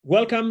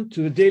Welcome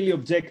to the Daily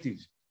Objective.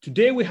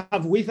 Today we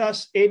have with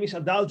us Amesh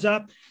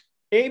Adalja.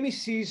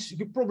 Amesh is,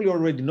 you probably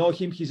already know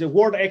him, he's a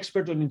world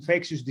expert on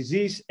infectious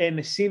disease and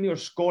a senior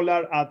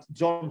scholar at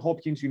Johns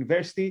Hopkins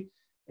University.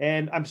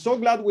 And I'm so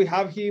glad we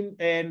have him.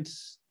 And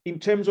in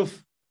terms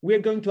of, we're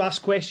going to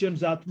ask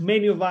questions that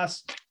many of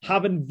us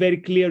haven't very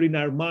clear in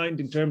our mind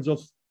in terms of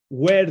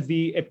where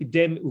the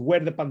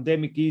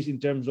pandemic is, in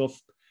terms of,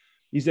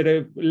 is there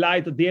a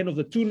light at the end of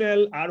the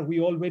tunnel? Are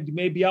we already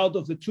maybe out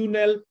of the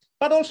tunnel?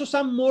 But also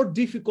some more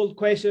difficult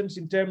questions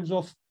in terms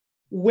of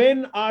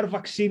when are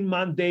vaccine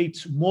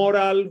mandates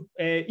moral,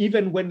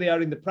 even when they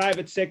are in the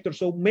private sector.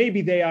 So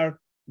maybe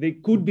they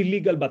could be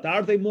legal, but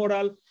are they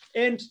moral?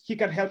 And he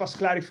can help us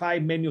clarify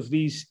many of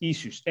these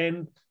issues.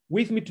 And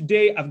with me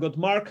today, I've got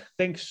Mark.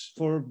 Thanks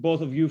for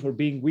both of you for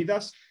being with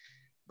us.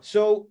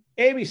 So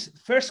Amesh,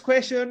 first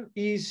question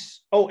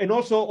is, and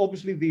also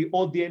obviously the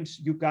audience,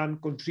 you can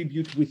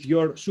contribute with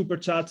your super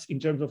chats in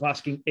terms of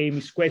asking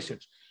Amesh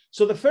questions.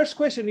 So the first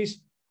question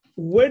is,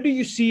 where do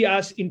you see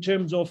us in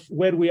terms of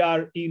where we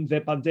are in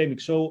the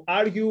pandemic? So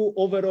are you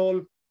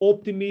overall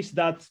optimist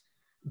that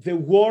the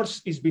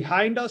worst is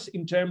behind us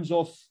in terms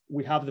of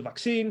we have the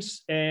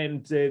vaccines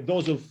and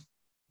those of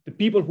the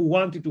people who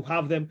wanted to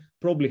have them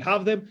probably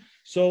have them?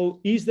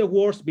 So is the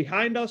worst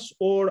behind us,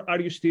 or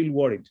are you still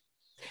worried?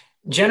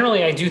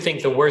 Generally, I do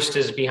think the worst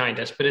is behind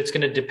us, but it's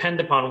going to depend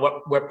upon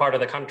what part of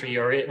the country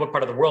you're in, what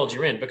part of the world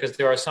you're in, because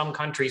there are some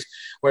countries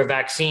where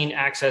vaccine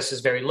access is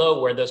very low,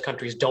 where those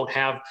countries don't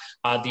have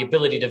the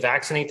ability to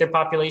vaccinate their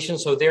population.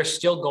 So they're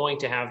still going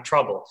to have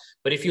trouble.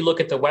 But if you look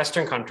at the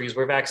Western countries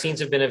where vaccines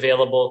have been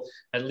available,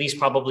 at least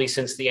probably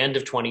since the end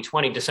of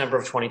 2020, December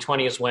of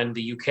 2020 is when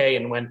the UK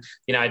and when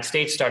the United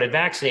States started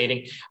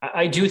vaccinating.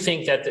 I do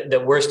think that the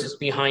worst is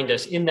behind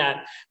us, in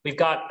that we've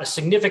got a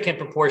significant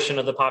proportion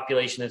of the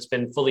population that's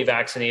been fully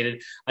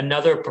vaccinated,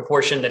 another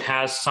proportion that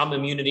has some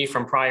immunity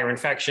from prior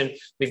infection.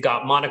 We've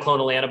got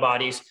monoclonal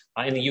antibodies.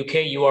 In the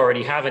UK, you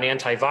already have an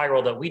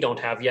antiviral that we don't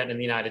have yet in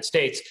the United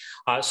States.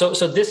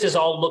 So this is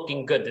all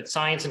looking good, that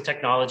science and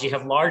technology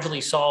have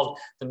largely solved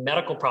the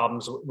medical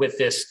problems with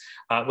this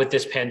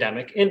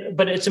pandemic.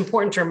 But it's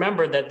important to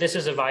remember that this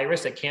is a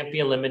virus that can't be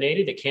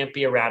eliminated. It can't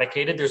be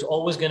eradicated. There's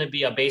always going to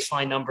be a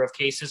baseline number of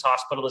cases,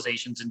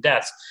 hospitalizations, and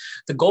deaths.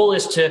 The goal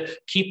is to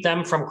keep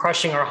them from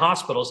crushing our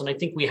hospitals. And I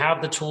think we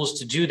have the tools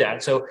to do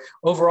that. So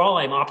overall,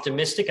 I'm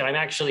optimistic, and I'm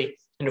actually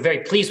very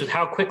pleased with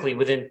how quickly,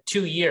 within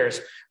 2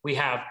 years, we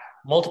have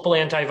multiple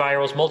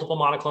antivirals, multiple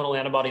monoclonal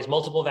antibodies,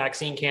 multiple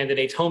vaccine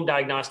candidates, home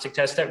diagnostic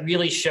tests. That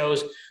really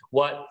shows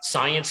what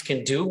science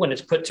can do when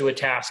it's put to a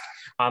task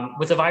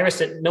with a virus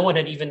that no one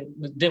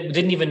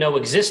didn't even know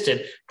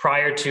existed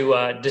prior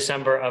to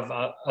December of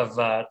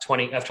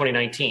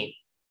 2019.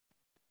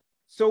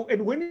 So,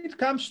 and when it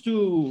comes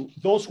to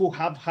those who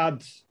have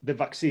had the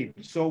vaccine,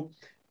 so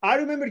I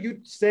remember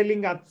you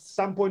telling at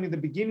some point in the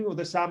beginning of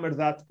the summer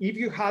that if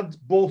you had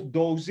both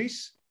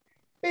doses,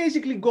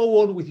 basically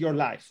go on with your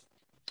life.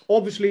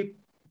 Obviously,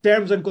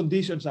 terms and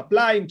conditions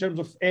apply in terms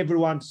of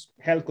everyone's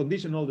health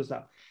condition, all the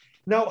stuff.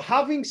 Now,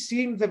 having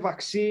seen the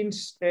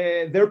vaccines,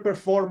 their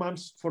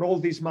performance for all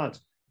these months,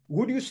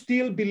 would you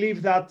still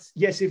believe that,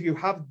 yes, if you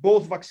have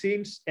both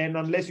vaccines, and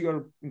unless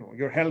your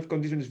health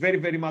condition is very,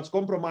 very much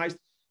compromised,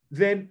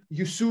 then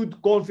you should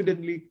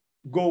confidently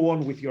go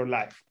on with your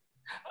life?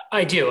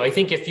 I do. I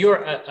think if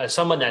you're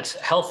someone that's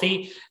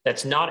healthy,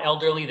 that's not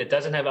elderly, that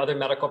doesn't have other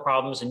medical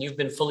problems, and you've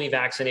been fully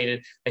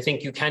vaccinated, I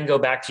think you can go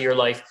back to your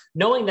life,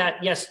 knowing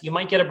that, yes, you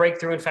might get a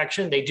breakthrough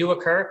infection. They do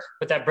occur,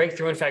 but that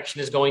breakthrough infection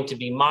is going to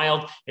be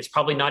mild. It's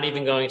probably not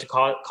even going to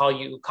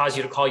cause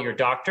you to call your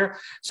doctor.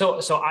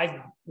 So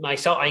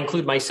I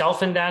include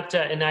myself in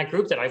that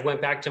group, that I've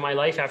went back to my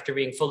life after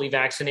being fully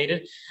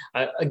vaccinated.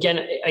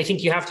 Again, I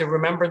think you have to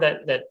remember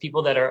that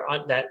people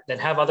that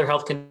have other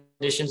health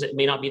conditions, it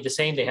may not be the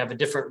same. They have a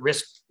different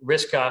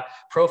risk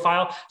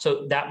profile.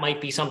 So that might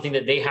be something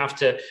that they have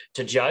to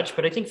judge.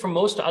 But I think for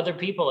most other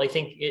people, I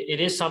think it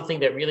is something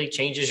that really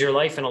changes your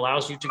life and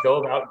allows you to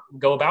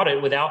go about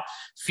it without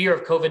fear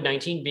of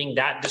COVID-19 being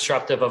that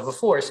disruptive of a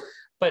force.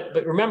 But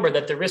remember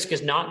that the risk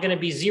is not going to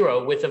be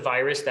zero with a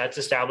virus that's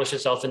established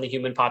itself in the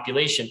human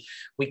population.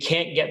 We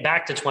can't get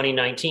back to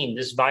 2019.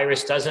 This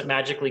virus doesn't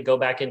magically go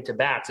back into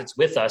bats. It's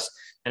with us.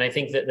 And I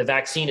think that the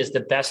vaccine is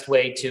the best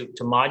way to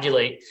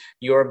modulate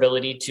your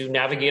ability to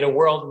navigate a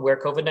world where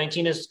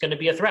COVID-19 is going to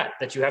be a threat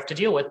that you have to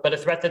deal with, but a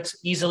threat that's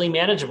easily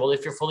manageable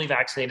if you're fully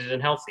vaccinated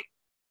and healthy.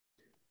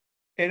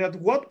 And at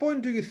what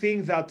point do you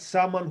think that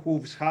someone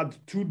who's had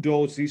 2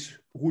 doses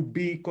would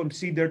be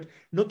considered,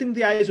 not in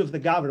the eyes of the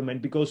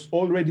government, because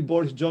already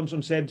Boris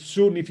Johnson said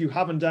soon, if you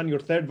haven't done your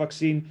 3rd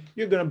vaccine,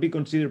 you're going to be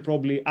considered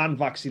probably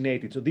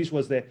unvaccinated. So this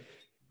was the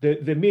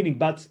meaning.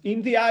 But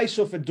in the eyes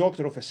of a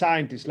doctor, of a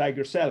scientist like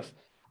yourself,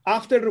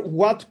 after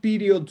what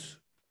period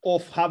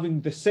of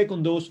having the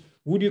 2nd dose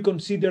would you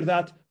consider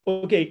that,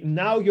 okay,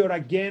 now you're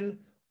again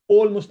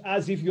almost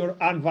as if you're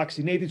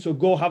unvaccinated, so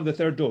go have the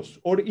 3rd dose?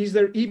 Or is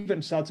there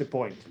even such a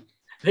point?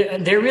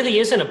 There really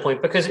isn't a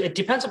point, because it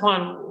depends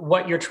upon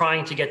what you're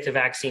trying to get the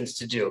vaccines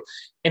to do.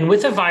 And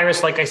with a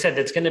virus, like I said,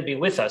 that's going to be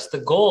with us, the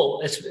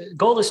goal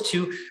is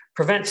to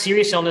prevent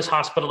serious illness,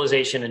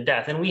 hospitalization, and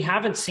death. And we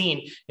haven't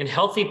seen in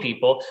healthy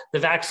people the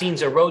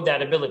vaccines erode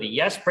that ability.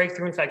 Yes,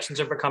 breakthrough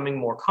infections are becoming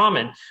more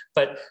common,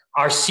 but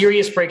are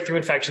serious breakthrough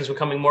infections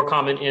becoming more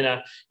common in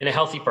a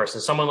healthy person,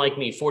 someone like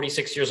me,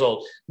 46 years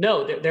old?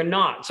 No, they're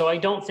not. So I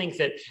don't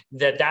think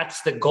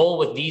that's the goal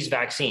with these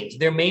vaccines.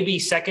 There may be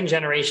second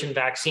generation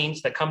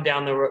vaccines that come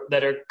down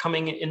that are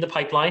coming in the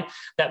pipeline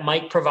that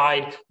might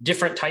provide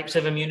different types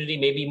of immunity,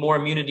 maybe more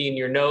immunity in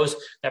your nose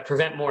that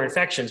prevent more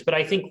infections. But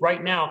I think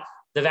right now,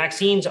 the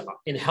vaccines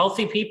in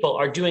healthy people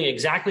are doing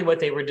exactly what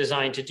they were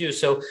designed to do.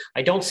 So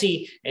I don't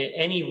see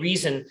any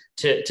reason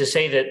to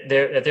say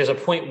that there's a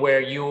point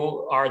where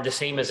you are the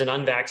same as an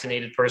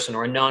unvaccinated person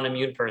or a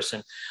non-immune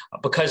person,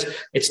 because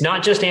it's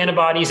not just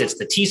antibodies, it's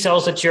the T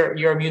cells that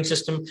your immune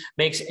system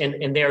makes,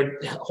 and they're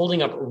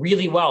holding up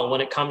really well when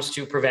it comes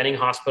to preventing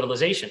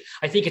hospitalization.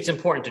 I think it's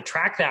important to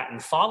track that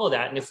and follow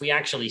that. And if we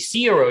actually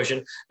see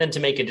erosion, then to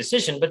make a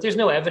decision, but there's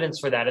no evidence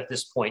for that at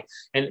this point.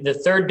 And the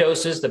third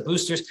doses, the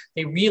boosters,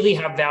 they really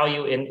have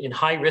value in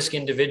high-risk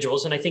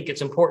individuals, and I think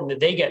it's important that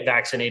they get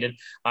vaccinated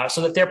so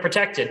that they're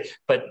protected.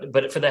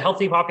 But for the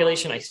healthy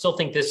population, I still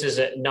think this is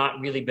not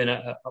really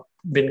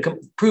been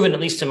proven, at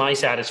least to my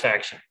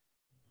satisfaction.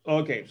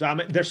 Okay, so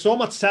there's so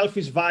much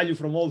selfish value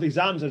from all these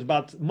answers,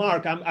 but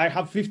Mark, I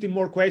have 15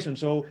 more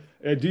questions, so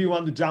do you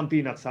want to jump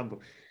in at some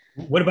point?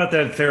 What about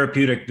that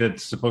therapeutic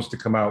that's supposed to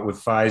come out with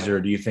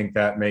Pfizer? Do you think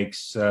that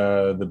makes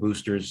the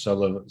boosters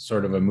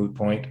sort of a moot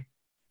point?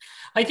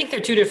 I think they're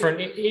two different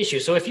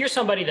issues. So if you're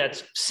somebody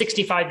that's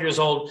 65 years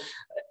old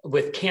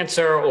with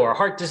cancer or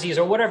heart disease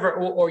or whatever,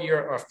 or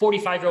you're a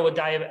 45-year-old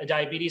with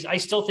diabetes, I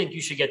still think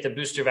you should get the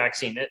booster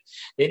vaccine. That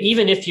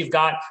even if you've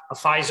got a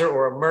Pfizer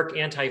or a Merck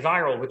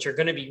antiviral, which are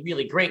going to be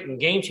really great and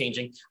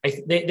game-changing,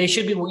 they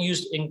should be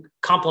used in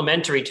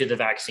complementary to the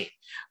vaccine.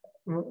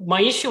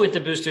 My issue with the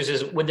boosters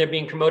is when they're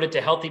being promoted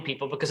to healthy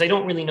people, because I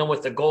don't really know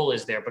what the goal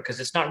is there, because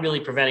it's not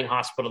really preventing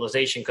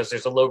hospitalization, because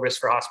there's a low risk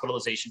for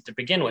hospitalization to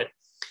begin with.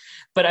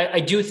 But I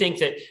do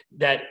think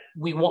that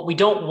we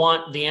don't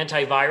want the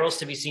antivirals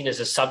to be seen as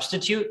a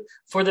substitute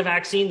for the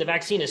vaccine. The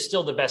vaccine is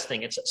still the best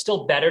thing. It's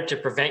still better to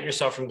prevent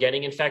yourself from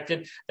getting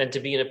infected than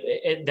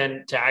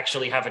to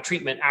actually have a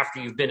treatment after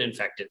you've been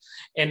infected.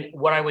 And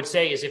what I would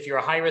say is, if you're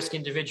a high risk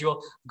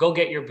individual, go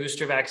get your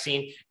booster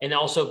vaccine, and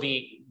also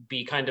be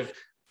kind of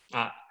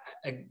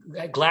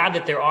glad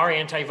that there are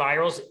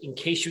antivirals in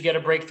case you get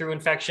a breakthrough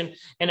infection.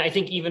 And I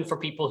think even for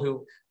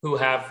people who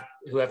have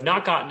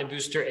not gotten a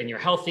booster and you're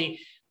healthy,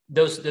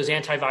 those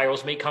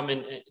antivirals may come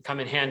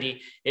in handy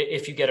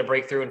if you get a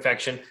breakthrough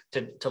infection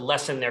to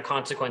lessen their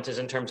consequences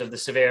in terms of the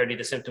severity,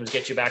 the symptoms,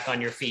 get you back on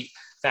your feet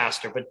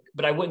faster.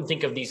 But I wouldn't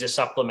think of these as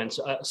supplements,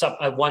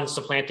 one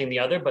supplanting the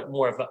other, but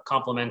more of a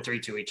complementary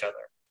to each other.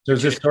 So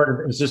is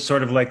this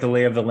sort of like the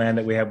lay of the land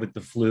that we have with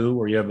the flu,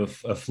 where you have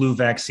a flu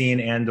vaccine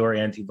and or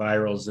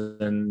antivirals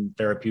and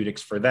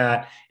therapeutics for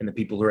that, and the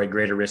people who are at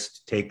greater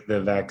risk take the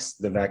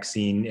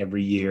vaccine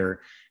every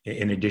year,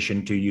 in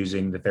addition to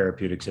using the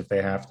therapeutics if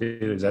they have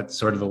to? Is that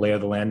sort of the lay of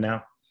the land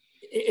now?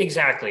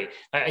 Exactly.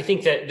 I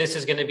think that this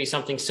is going to be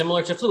something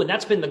similar to flu, and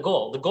that's been the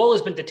goal. The goal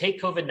has been to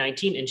take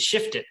COVID-19 and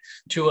shift it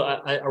to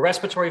a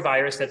respiratory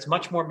virus that's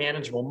much more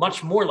manageable,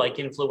 much more like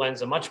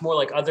influenza, much more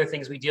like other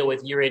things we deal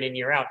with year in and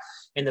year out.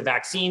 And the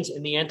vaccines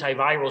and the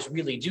antivirals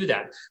really do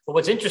that. But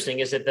what's interesting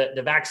is that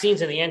the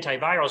vaccines and the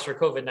antivirals for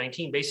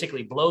COVID-19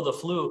 basically blow the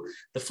flu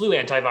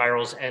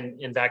antivirals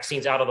and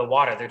vaccines out of the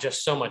water. They're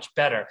just so much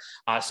better.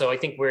 So I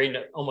think we're in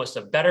almost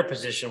a better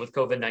position with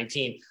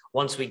COVID-19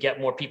 once we get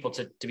more people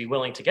to be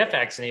willing to get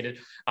vaccinated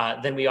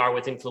than we are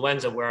with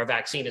influenza, where our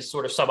vaccine is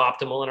sort of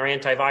suboptimal and our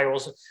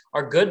antivirals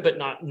are good, but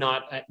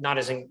not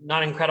as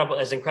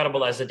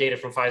incredible as the data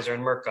from Pfizer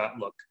and Merck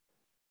look.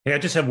 Hey, I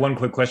just have one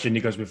quick question,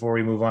 Nikos, before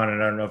we move on.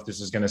 And I don't know if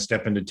this is going to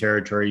step into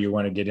territory you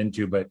want to get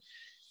into, but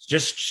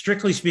just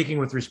strictly speaking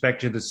with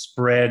respect to the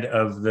spread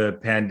of the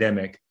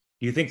pandemic,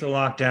 do you think the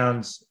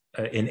lockdowns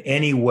in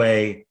any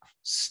way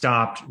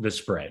stopped the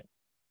spread?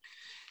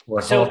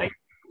 It's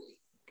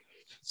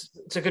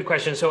a good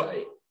question. So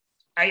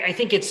I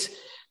think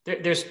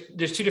there's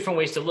two different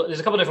ways to look. There's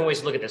a couple different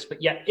ways to look at this,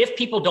 but yeah, if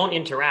people don't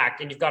interact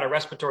and you've got a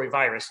respiratory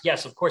virus,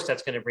 yes, of course,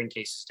 that's going to bring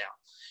cases down.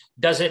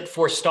 Does it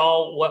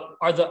forestall what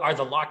are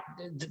the lock?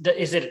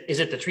 Is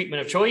it the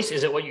treatment of choice?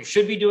 Is it what you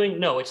should be doing?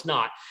 No, it's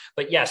not.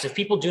 But yes, if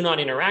people do not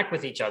interact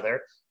with each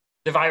other,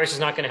 the virus is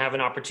not going to have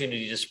an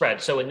opportunity to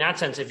spread. So in that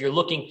sense, if you're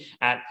looking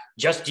at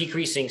just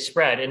decreasing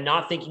spread and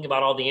not thinking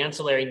about all the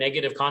ancillary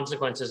negative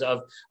consequences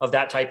of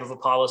that type of a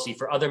policy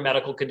for other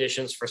medical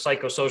conditions, for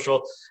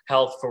psychosocial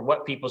health, for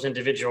what people's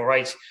individual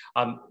rights,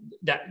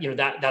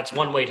 that's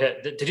one way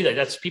to do that.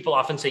 That's, people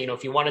often say,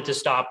 if you wanted to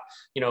stop,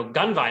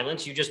 gun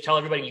violence, you just tell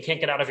everybody you can't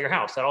get out of your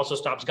house. That also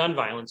stops gun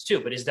violence too.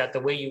 But is that the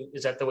way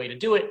to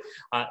do it?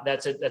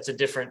 That's a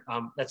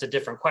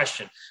different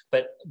question.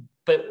 But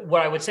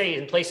what I would say,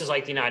 in places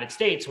like the United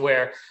States,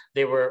 where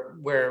the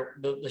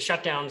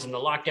shutdowns and the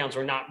lockdowns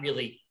were not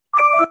really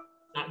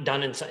not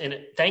done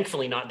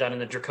thankfully not done in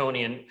the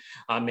draconian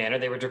manner.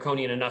 They were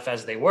draconian enough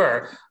as they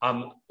were,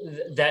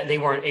 that they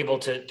weren't able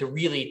to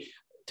really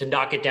to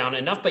knock it down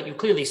enough. But you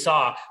clearly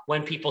saw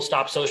when people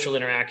stopped social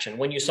interaction,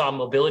 when you saw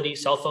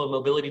cell phone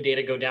mobility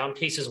data go down,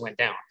 cases went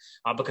down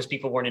because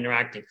people weren't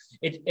interacting.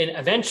 And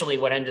eventually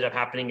what ended up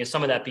happening is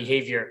some of that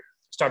behavior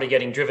started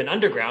getting driven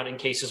underground, and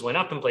cases went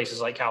up in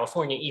places like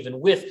California, even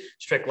with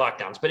strict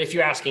lockdowns. But if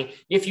you're asking,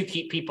 if you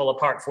keep people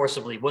apart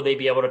forcibly, will they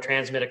be able to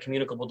transmit a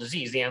communicable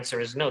disease? The answer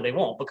is no, they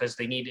won't, because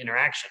they need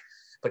interaction.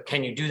 But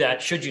can you do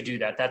that? Should you do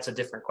that? That's a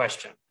different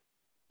question.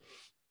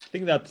 I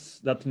think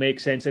that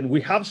makes sense. And we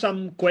have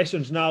some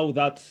questions now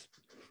that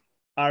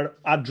are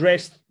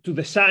addressed to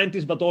the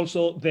scientists, but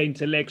also the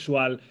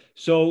intellectual.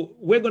 So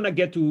we're going to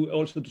get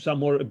to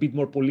some a bit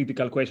more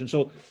political questions.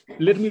 So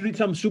let me read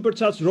some super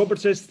chats. Robert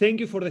says,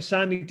 thank you for the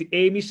sanity,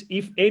 Amesh.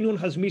 If anyone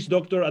has missed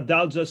Dr.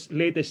 Adalja's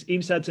latest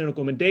insights and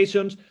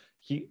recommendations,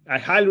 I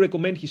highly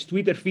recommend his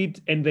Twitter feed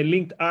and the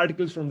linked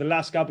articles from the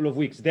last couple of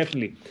weeks.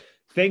 Definitely.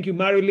 Thank you,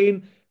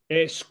 Marilyn.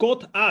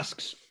 Scott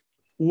asks,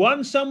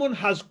 once someone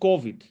has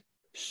COVID,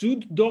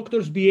 should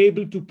doctors be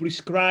able to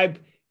prescribe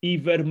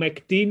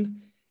ivermectin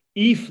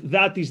if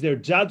that is their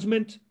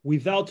judgment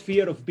without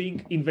fear of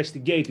being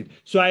investigated?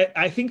 So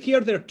I think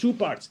here there are two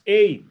parts.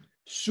 A,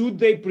 should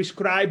they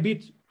prescribe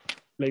it?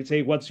 Let's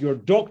say, what's your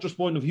doctor's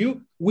point of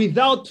view?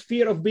 Without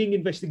fear of being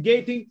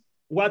investigated,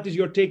 what is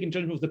your take in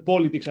terms of the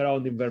politics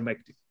around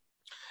ivermectin?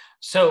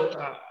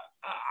 So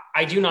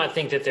I do not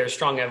think that there's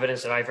strong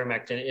evidence that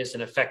ivermectin is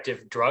an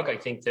effective drug. I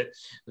think that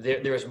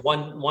there is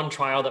one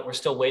trial that we're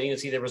still waiting to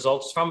see the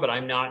results from, but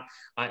I'm not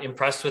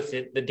impressed with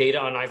the data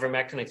on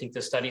ivermectin. I think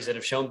the studies that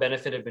have shown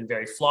benefit have been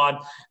very flawed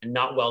and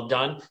not well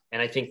done.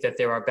 And I think that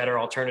there are better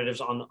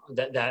alternatives And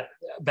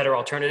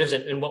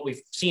what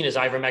we've seen is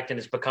ivermectin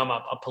has become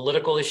a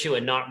political issue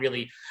and not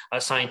really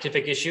a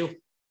scientific issue.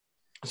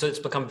 So it's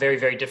become very,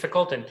 very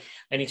difficult. And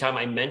anytime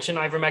I mention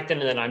ivermectin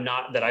and then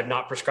I've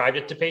not prescribed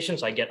it to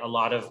patients, I get a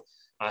lot of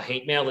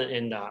hate mail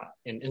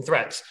and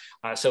threats.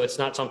 So it's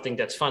not something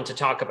that's fun to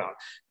talk about.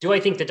 Do I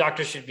think that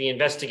doctors should be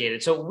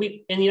investigated? So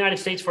in the United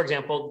States, for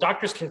example,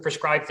 doctors can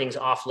prescribe things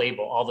off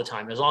label all the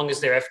time. As long as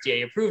they're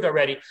FDA approved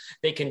already,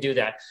 they can do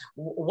that.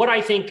 What I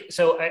think,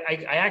 so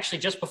I actually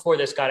just before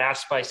this got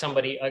asked by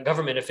somebody, a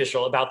government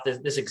official, about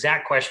this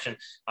exact question,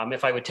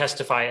 if I would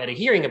testify at a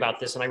hearing about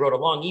this. And I wrote a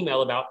long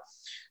email about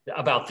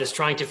this,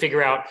 trying to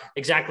figure out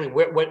exactly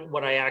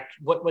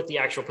what the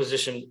actual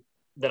position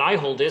that I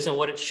hold is and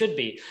what it should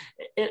be.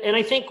 And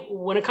I think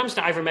when it comes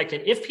to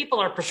ivermectin, if people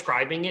are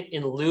prescribing it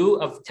in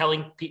lieu of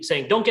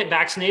saying, don't get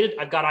vaccinated,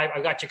 I've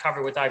got you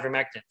covered with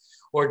ivermectin,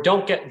 or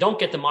don't get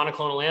the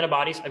monoclonal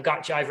antibodies, I've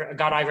got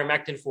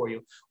ivermectin for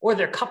you, or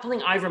they're coupling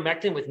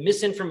ivermectin with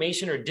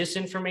misinformation or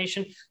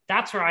disinformation,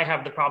 that's where I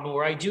have the problem,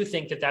 where I do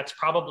think that that's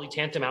probably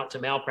tantamount to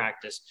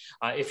malpractice.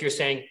 If you're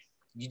saying,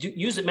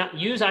 use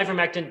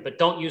ivermectin, but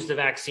don't use the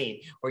vaccine,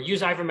 or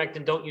use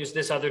ivermectin, don't use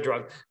this other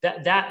drug.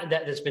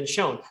 That has been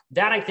shown.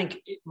 That I think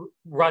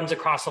runs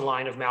across a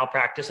line of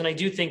malpractice, and I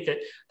do think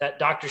that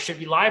doctors should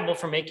be liable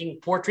for making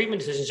poor treatment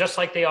decisions, just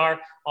like they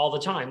are all the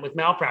time with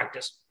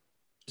malpractice.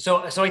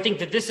 So I think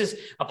that this is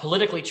a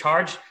politically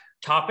charged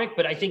topic,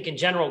 but I think in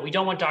general we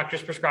don't want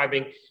doctors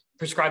prescribing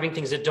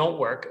things that don't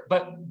work.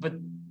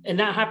 And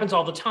that happens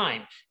all the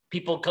time.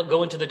 People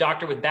go into the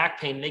doctor with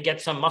back pain, and they get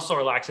some muscle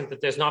relaxant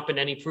that there's not been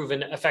any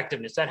proven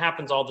effectiveness. That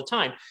happens all the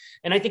time.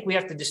 And I think we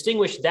have to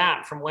distinguish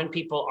that from when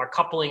people are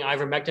coupling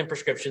ivermectin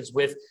prescriptions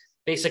with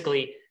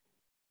basically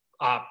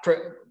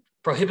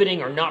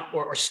prohibiting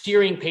or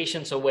steering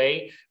patients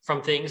away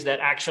from things that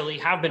actually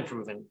have been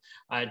proven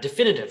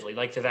definitively,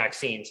 like the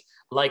vaccines,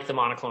 like the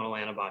monoclonal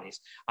antibodies.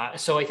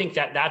 So I think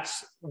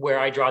that's where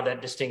I draw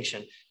that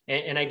distinction.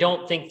 And I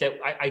don't think that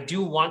I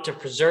do want to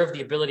preserve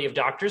the ability of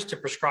doctors to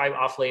prescribe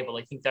off-label.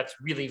 I think that's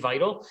really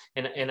vital.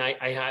 And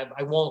I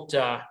won't,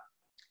 I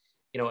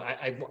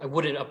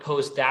wouldn't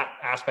oppose that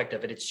aspect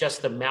of it. It's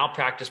just the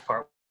malpractice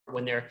part,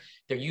 when they're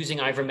using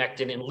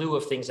ivermectin in lieu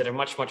of things that are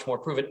much, much more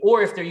proven,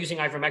 or if they're using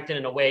ivermectin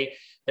in a way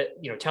that,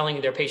 telling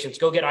their patients,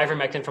 go get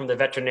ivermectin from the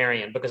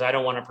veterinarian because I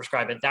don't want to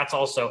prescribe it. That's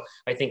also,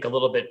 I think, a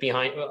little bit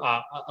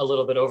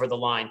over the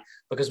line,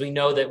 because we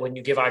know that when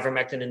you give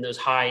ivermectin in those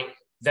high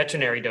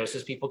veterinary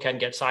doses, people can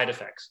get side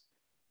effects.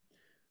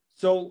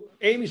 So,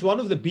 Amesh, one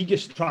of the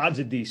biggest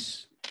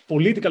tragedies,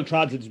 political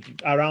tragedies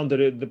around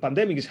the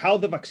pandemic is how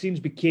the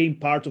vaccines became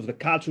part of the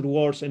culture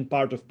wars and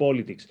part of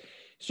politics.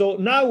 So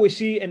now we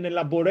see an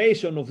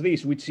elaboration of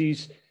this, which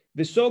is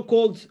the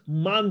so-called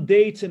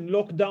mandates and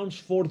lockdowns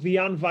for the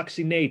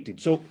unvaccinated.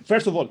 So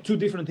first of all, two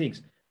different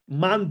things.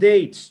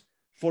 Mandates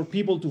for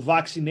people to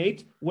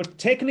vaccinate, where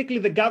technically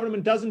the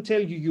government doesn't tell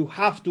you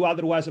have to,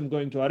 otherwise I'm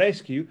going to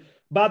arrest you,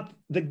 but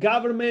the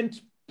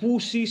government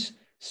pushes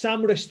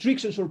some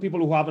restrictions for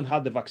people who haven't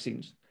had the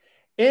vaccines.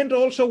 And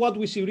also what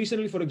we see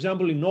recently, for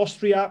example, in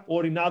Austria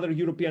or in other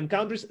European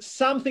countries,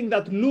 something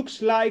that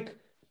looks like,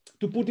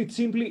 to put it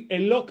simply,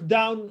 a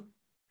lockdown,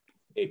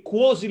 a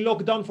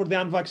quasi-lockdown for the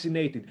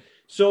unvaccinated.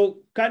 So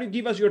can you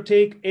give us your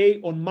take, A,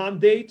 on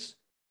mandates,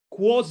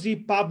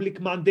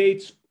 quasi-public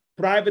mandates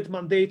private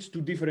mandates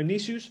to different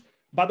issues,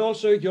 but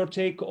also your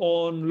take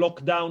on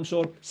lockdowns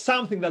or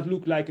something that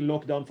looked like a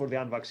lockdown for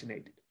the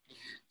unvaccinated.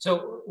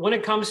 So when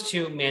it comes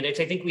to mandates,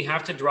 I think we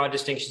have to draw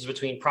distinctions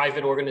between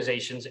private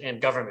organizations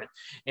and government.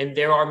 And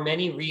there are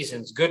many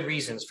reasons, good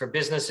reasons for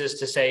businesses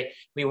to say,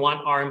 we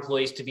want our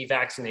employees to be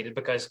vaccinated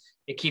because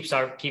it keeps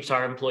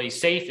our employees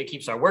safe. It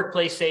keeps our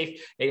workplace safe.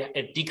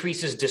 It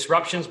decreases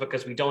disruptions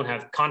because we don't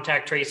have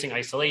contact tracing,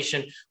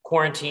 isolation,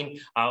 quarantine.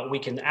 We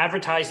can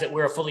advertise that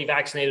we're a fully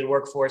vaccinated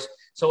workforce.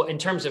 So in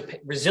terms of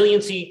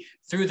resiliency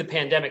through the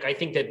pandemic, I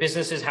think that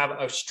businesses have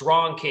a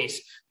strong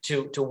case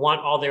to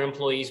want all their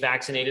employees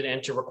vaccinated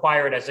and to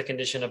require it as a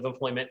condition of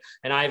employment.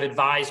 And I've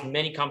advised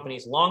many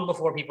companies long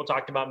before people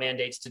talked about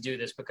mandates to do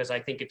this, because I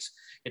think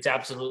it's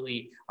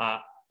absolutely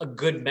a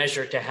good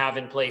measure to have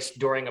in place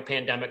during a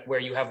pandemic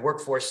where you have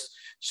workforce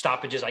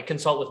stoppages. I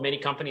consult with many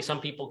companies. Some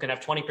people can have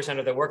 20%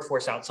 of their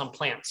workforce out, some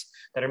plants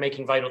that are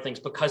making vital things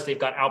because they've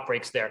got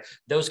outbreaks there.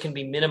 Those can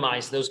be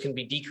minimized. Those can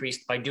be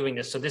decreased by doing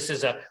this. So this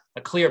is a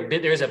clear,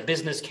 there's a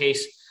business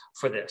case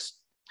for this.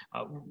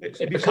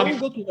 Before we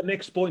go to the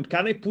next point,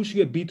 can I push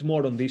you a bit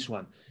more on this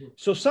one?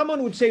 So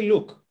someone would say,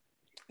 look,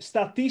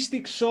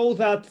 statistics show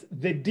that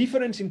the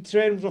difference in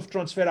terms of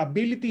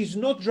transferability is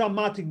not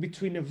dramatic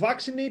between a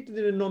vaccinated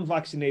and a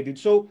non-vaccinated.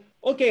 So,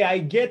 okay, I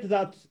get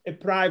that a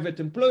private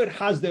employer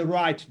has the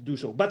right to do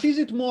so, but is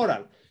it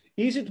moral?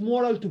 Is it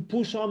moral to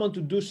push someone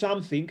to do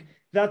something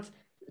that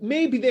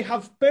maybe they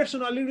have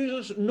personal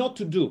reasons not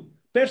to do?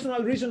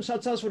 Personal reasons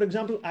such as, for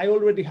example, I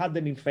already had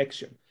an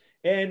infection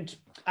and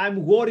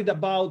I'm worried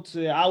about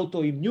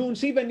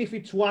autoimmunes, even if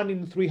it's 1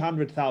 in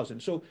 300,000.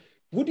 So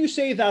would you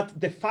say that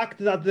the fact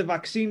that the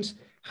vaccines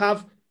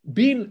have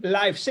been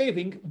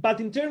life-saving, but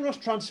in terms of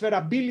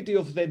transferability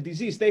of the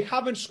disease, they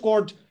haven't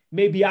scored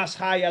maybe as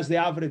high as the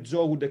average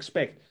Joe would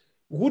expect?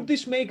 Would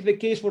this make the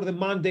case for the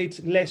mandates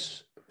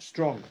less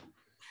strong?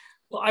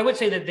 Well, I would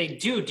say that they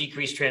do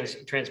decrease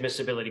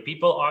transmissibility.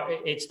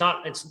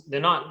 They're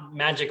not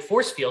magic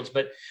force fields,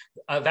 but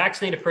a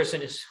vaccinated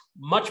person is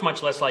much,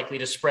 much less likely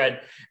to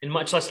spread and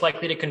much less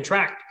likely to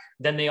contract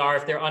than they are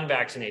if they're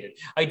unvaccinated.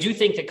 I do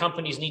think that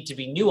companies need to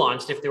be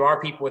nuanced if there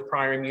are people with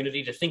prior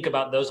immunity, to think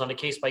about those on a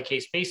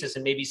case-by-case basis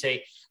and maybe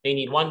say they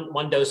need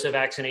one dose of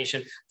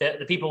vaccination. That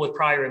the people with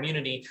prior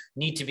immunity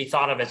need to be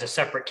thought of as a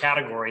separate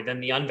category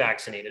than the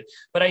unvaccinated.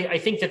 But I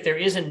think that there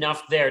is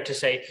enough there to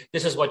say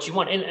this is what you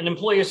want. And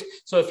employers,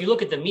 so if you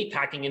look at the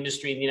meatpacking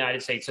industry in the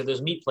United States, so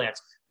those meat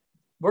plants,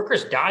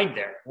 workers died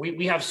there.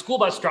 We have school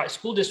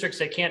districts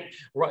that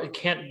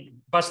can't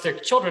bus their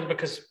children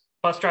because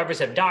bus drivers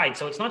have died.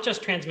 So it's not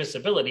just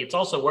transmissibility, it's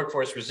also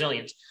workforce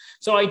resilience.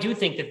 So I do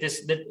think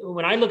that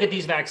when I look at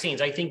these vaccines,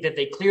 I think that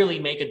they clearly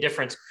make a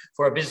difference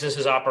for a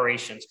business's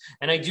operations.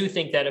 And I do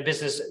think that a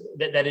business,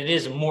 that it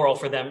is moral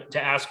for them to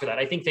ask for that.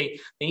 I think they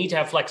need to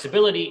have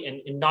flexibility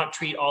and not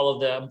treat all of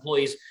the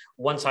employees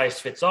one size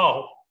fits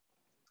all.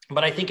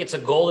 But I think it's a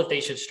goal that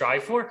they should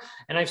strive for,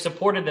 and I've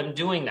supported them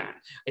doing that.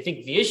 I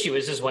think the issue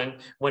is when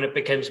it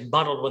becomes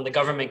muddled, when the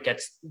government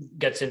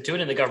gets into it,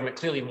 and the government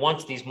clearly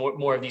wants these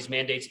more of these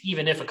mandates,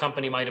 even if a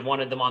company might have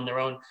wanted them on their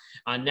own.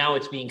 Now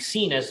it's being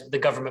seen as the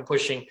government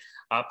pushing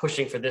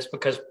for this,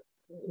 because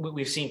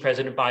we've seen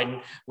President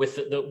Biden with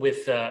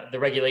the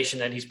regulation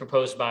that he's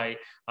proposed by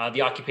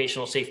the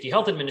Occupational Safety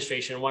Health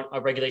Administration,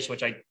 a regulation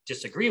which I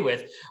disagree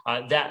with,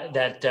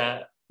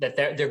 that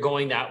they're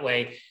going that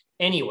way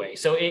anyway.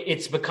 So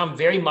it's become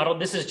very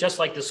muddled. This is just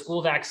like the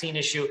school vaccine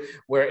issue,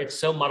 where it's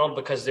so muddled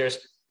because there's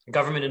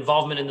government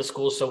involvement in the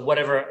schools. So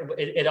whatever,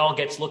 it all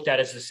gets looked at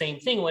as the same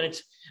thing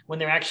when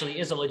there actually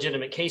is a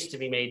legitimate case to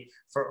be made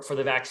for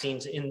the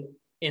vaccines in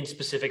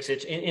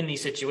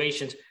these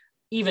situations,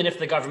 even if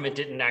the government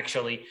didn't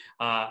actually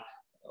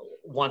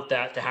want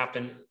that to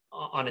happen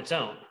on its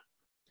own.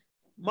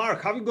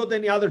 Mark, have you got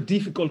any other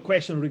difficult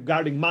question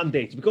regarding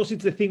mandates? Because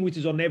it's the thing which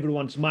is on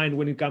everyone's mind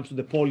when it comes to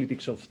the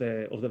politics of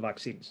the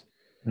vaccines.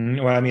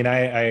 Well, I mean,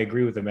 I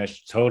agree with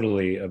Amesh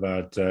totally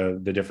about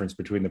the difference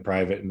between the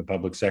private and the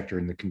public sector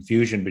and the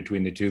confusion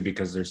between the two,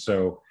 because they're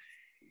so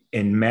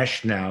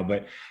enmeshed now.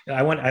 But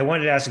I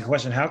wanted to ask a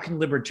question: how can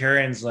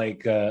libertarians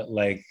like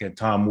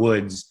Tom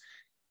Woods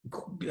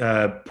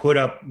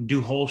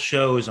do whole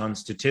shows on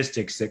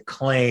statistics that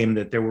claim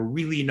that there were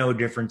really no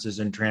differences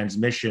in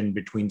transmission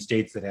between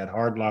states that had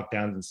hard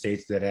lockdowns and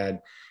states that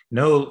had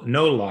no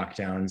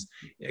lockdowns,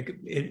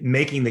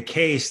 making the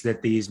case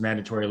that these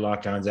mandatory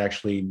lockdowns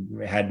actually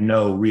had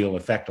no real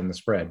effect on the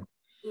spread?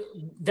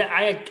 That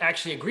I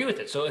actually agree with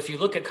it. So if you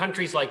look at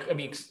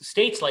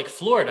states like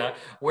Florida,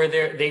 where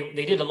they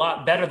did a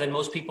lot better than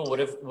most people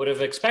would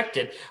have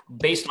expected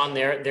based on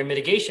their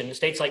mitigation.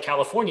 States like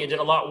California did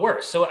a lot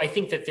worse. So I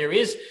think that there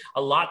is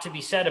a lot to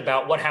be said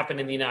about what happened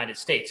in the United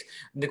States.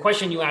 The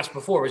question you asked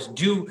before was,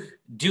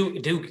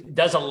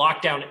 does a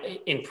lockdown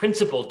in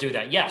principle do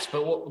that? Yes,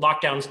 but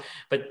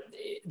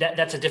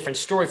that's a different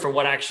story for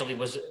what actually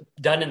was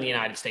done in the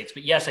United States.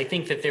 But yes, I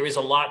think that there is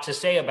a lot to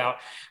say about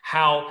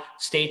how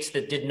states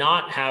that did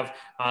not have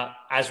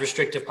as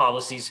restrictive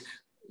policies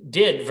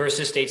did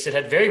versus states that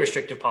had very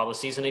restrictive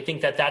policies. And I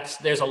think that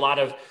there's a lot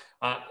of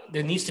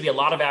there needs to be a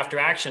lot of after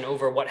action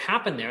over what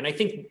happened there. And I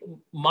think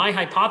my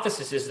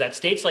hypothesis is that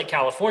states like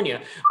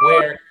California,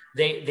 where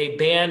they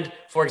banned,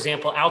 for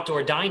example,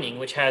 outdoor dining,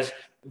 which has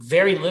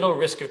very little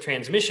risk of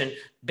transmission,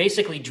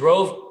 basically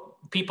drove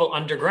people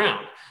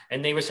underground.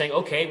 And they were saying,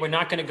 okay, we're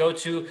not going to go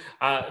to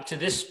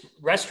this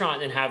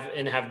restaurant and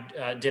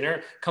have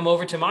dinner. Come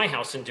over to my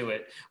house and do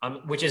it,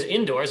 which is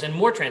indoors and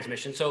more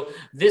transmission. So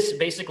this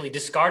basically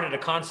discarded a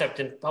concept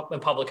in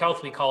public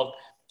health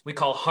we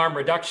call harm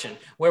reduction,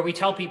 where we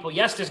tell people,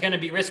 yes, there's going to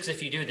be risks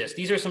if you do this.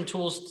 These are some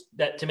tools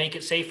to make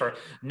it safer,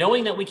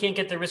 knowing that we can't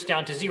get the risk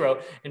down to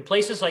zero. In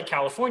places like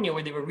California,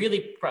 where they were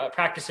really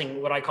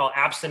practicing what I call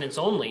abstinence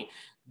only,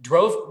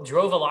 drove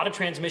a lot of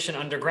transmission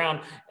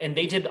underground, and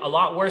they did a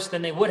lot worse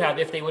than they would have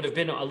if they would have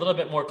been a little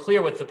bit more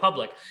clear with the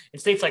public. In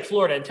states like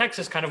Florida and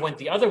Texas kind of went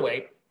the other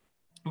way,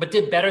 but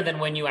did better than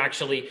where you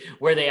actually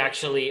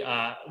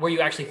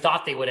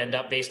thought they would end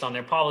up based on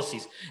their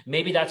policies.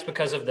 Maybe that's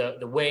because of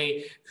the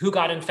way who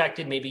got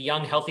infected. Maybe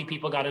young, healthy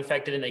people got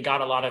infected and they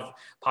got a lot of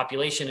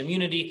population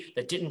immunity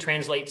that didn't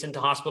translate into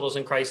hospitals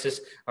in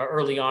crisis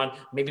early on.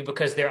 Maybe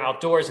because they're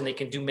outdoors and they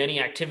can do many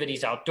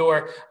activities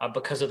outdoor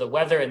because of the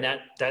weather, and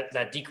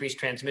that decreased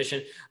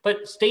transmission.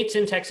 But states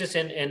in Texas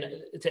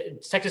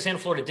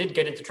and Florida did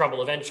get into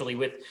trouble eventually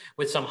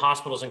with some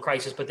hospitals in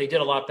crisis, but they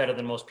did a lot better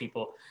than most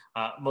people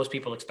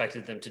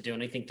expected them to do.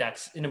 And I think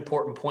that's an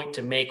important point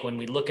to make when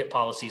we look at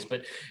policies.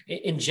 But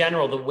in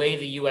general, the way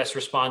the US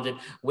responded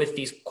with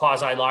these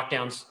quasi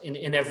lockdowns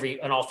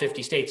in all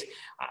 50 states,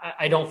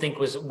 I don't think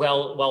was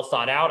well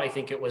thought out. I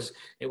think it was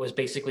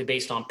basically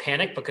based on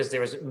panic, because there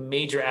was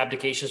major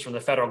abdications from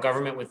the federal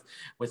government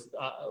with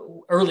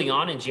early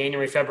on in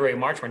January, February,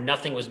 March, where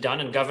nothing was done,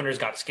 and governors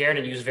got scared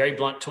and used very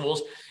blunt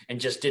tools and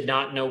just did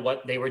not know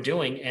what they were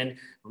doing, and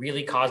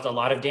really caused a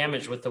lot of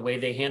damage with the way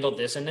they handled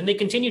this. And then they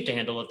continued to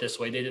handle it this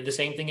way. They did the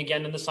same thing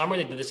again in the summer.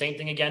 They did the same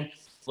thing again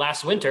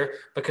last winter,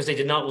 because they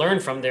did not learn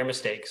from their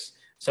mistakes.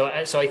 So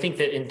I think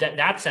that in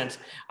that sense,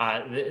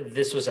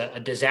 this was a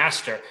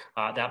disaster,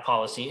 that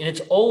policy. And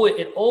it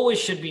always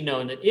should be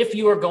known that if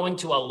you are going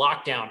to a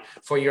lockdown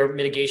for your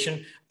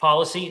mitigation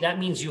policy, that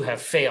means you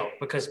have failed,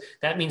 because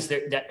that means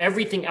that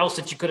everything else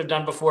that you could have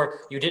done before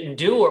you didn't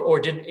do or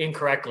did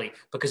incorrectly,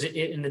 because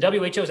in the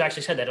WHO has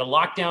actually said that a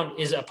lockdown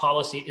is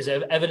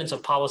evidence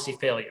of policy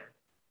failure.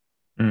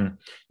 Mm.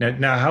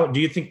 Now, how do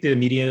you think the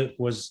media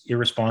was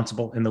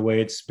irresponsible in the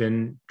way it's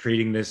been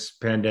treating this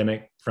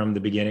pandemic from the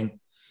beginning?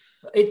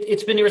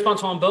 It's been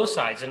irresponsible on both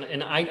sides.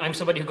 And I'm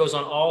somebody who goes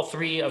on all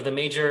three of the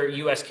major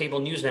U.S. cable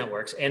news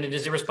networks, and it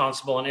is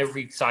irresponsible on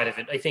every side of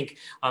it. I think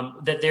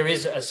that there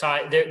is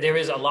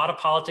a lot of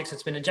politics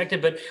that's been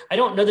injected, but I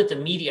don't know that the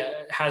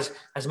media has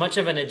as much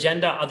of an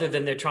agenda other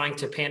than they're trying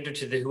to pander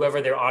to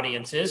whoever their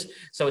audience is.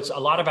 So it's a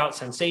lot about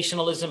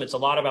sensationalism. It's a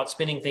lot about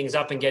spinning things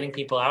up and getting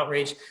people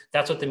outraged.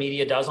 That's what the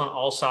media does on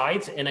all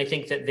sides. And I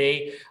think that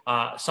they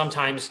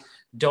sometimes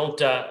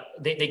don't,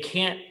 they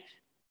can't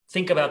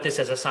think about this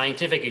as a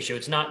scientific issue.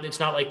 It's not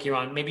like you're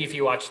on, maybe if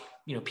you watch,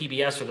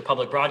 PBS or the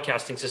public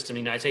broadcasting system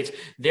in the United States,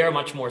 they're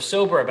much more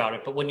sober about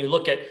it. But when you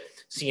look at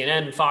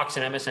CNN, Fox,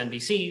 and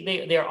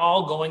MSNBC, they're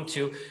all going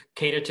to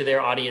cater to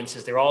their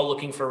audiences. They're all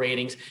looking for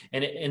ratings,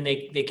 and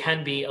they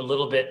can be a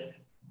little bit,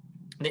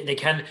 they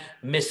can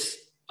miss,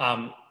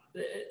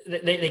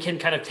 they can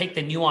kind of take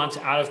the nuance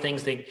out of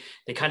things. They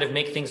kind of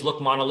make things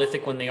look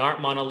monolithic when they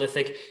aren't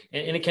monolithic,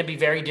 and it can be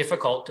very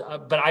difficult.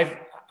 But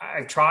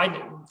I've tried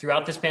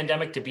throughout this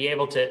pandemic to be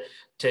able to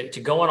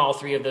go on all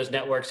three of those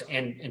networks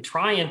and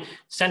try and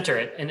center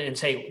it and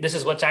say, this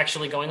is what's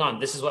actually going on.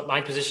 This is what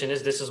my position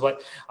is. This is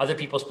what other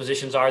people's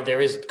positions are.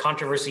 There is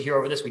controversy here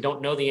over this. We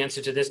don't know the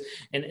answer to this.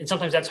 And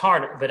sometimes that's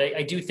hard, but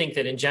I do think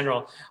that in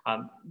general,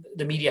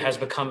 the media has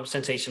become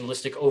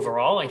sensationalistic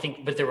overall. I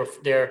think, but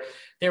they're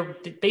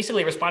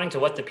basically responding to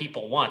what the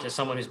people want, as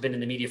someone who's been in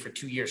the media for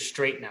 2 years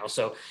straight now.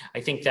 So I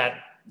think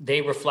that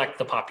they reflect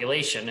the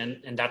population,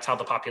 and that's how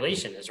the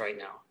population is right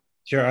now.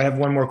 Sure. I have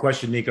one more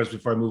question, Nikos,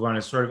 before I move on.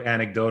 It's sort of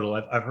anecdotal.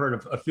 I've heard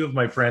of a few of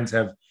my friends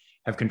have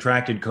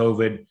contracted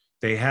COVID.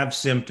 They have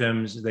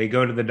symptoms. They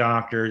go to the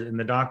doctors, and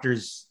the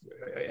doctors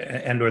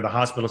and or the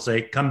hospital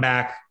say, come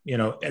back,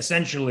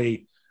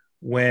 essentially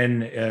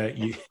when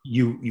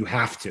you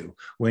have to,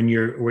 when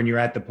you're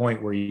at the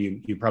point where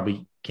you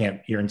probably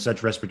can't, you're in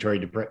such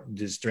respiratory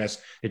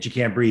distress that you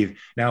can't breathe.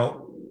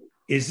 Now,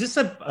 is this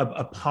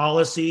a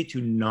policy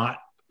to not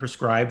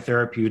prescribe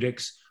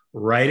therapeutics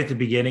right at the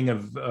beginning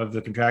of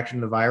the contraction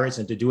of the virus,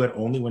 and to do it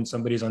only when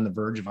somebody's on the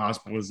verge of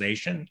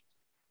hospitalization?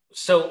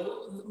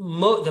 So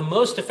the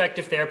most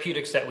effective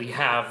therapeutics that we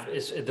have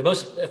is the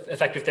most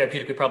effective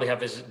therapeutic we probably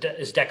have is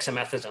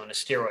dexamethasone, a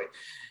steroid.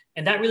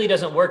 And that really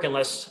doesn't work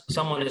unless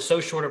someone is so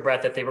short of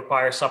breath that they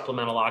require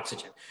supplemental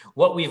oxygen.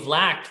 What we've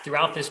lacked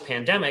throughout this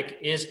pandemic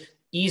is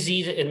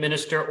easy to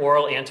administer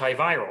oral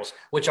antivirals,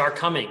 which are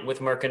coming with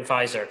Merck and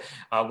Pfizer,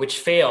 which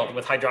failed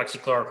with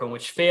hydroxychloroquine,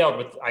 which failed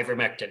with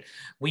ivermectin.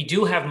 We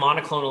do have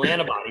monoclonal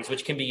antibodies,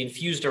 which can be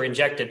infused or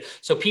injected.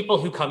 So people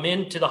who come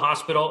into the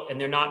hospital and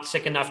they're not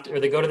sick enough, or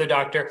they go to their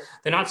doctor,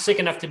 they're not sick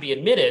enough to be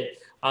admitted,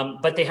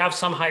 but they have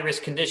some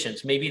high-risk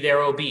conditions. Maybe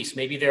they're obese,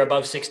 maybe they're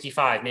above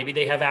 65, maybe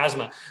they have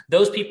asthma.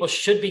 Those people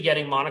should be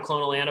getting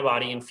monoclonal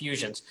antibody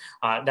infusions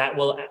that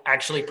will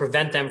actually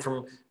prevent them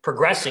from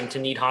progressing to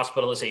need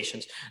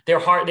hospitalizations. They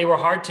were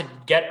hard to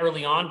get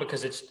early on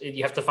because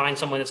you have to find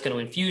someone that's going to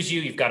infuse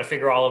you. You've got to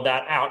figure all of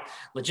that out.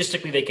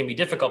 Logistically, they can be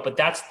difficult, but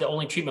that's the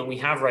only treatment we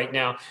have right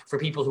now for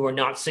people who are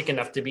not sick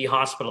enough to be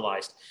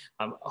hospitalized.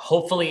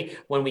 Hopefully,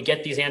 when we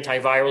get these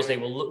antivirals, they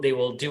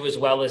will do as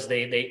well as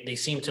they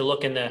seem to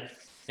look in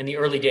the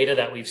early data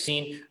that we've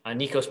seen.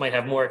 Nikos might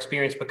have more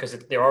experience because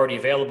they're already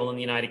available in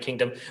the United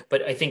Kingdom,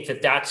 but I think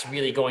that that's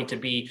really going to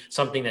be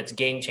something that's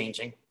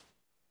game-changing.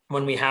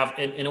 When we have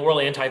an oral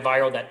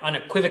antiviral that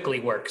unequivocally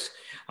works,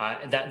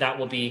 that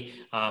will be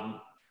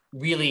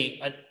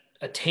really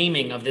a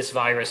taming of this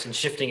virus and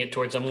shifting it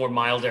towards a more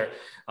milder,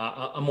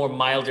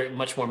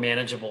 much more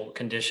manageable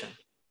condition.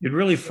 It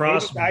really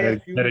frosts me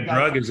that a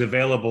drug is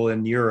available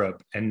in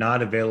Europe and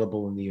not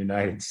available in the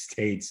United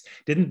States.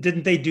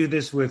 Didn't they do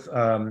this with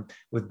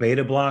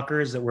beta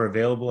blockers that were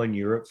available in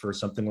Europe for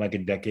something like a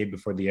decade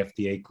before the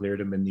FDA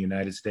cleared them in the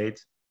United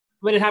States?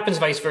 But it happens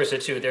vice versa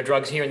too. There are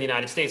drugs here in the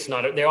United States.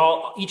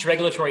 Each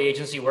regulatory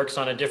agency works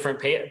on a different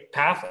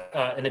path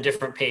and a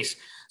different pace.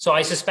 So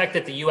I suspect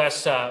that the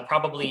U.S.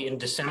 Probably in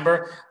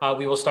December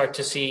we will start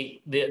to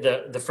see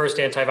the first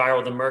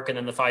antiviral, the Merck, and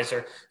then the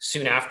Pfizer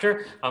soon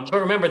after. But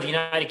remember, the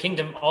United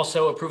Kingdom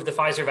also approved the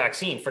Pfizer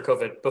vaccine for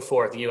COVID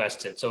before the U.S.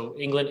 did. So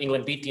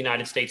England beat the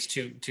United States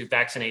to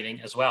vaccinating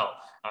as well.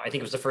 I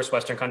think it was the first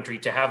Western country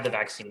to have the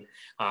vaccine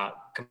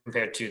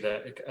compared to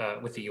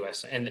with the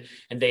U.S. And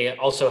they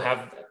also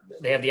have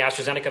the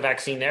AstraZeneca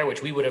vaccine there,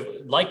 which we would have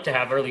liked to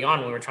have early on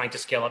when we were trying to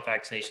scale up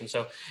vaccination.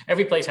 So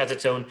every place has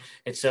its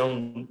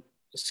own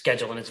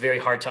schedule, and it's very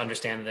hard to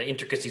understand the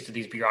intricacies of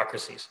these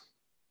bureaucracies.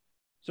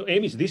 So,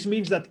 Amesh, this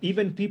means that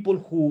even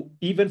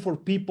for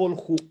people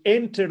who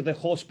enter the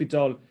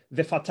hospital,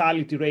 the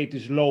fatality rate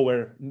is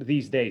lower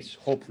these days,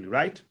 hopefully,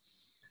 right?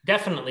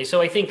 Definitely.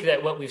 So I think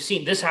that what we've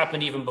seen, this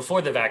happened even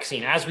before the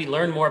vaccine. As we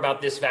learn more about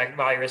this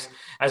virus,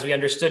 as we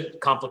understood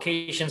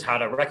complications, how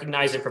to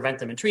recognize and prevent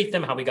them and treat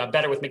them, how we got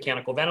better with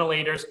mechanical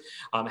ventilators,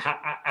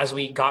 as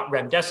we got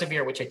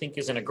remdesivir, which I think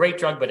isn't a great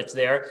drug, but it's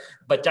there.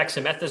 But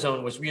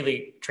dexamethasone was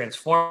really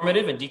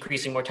transformative in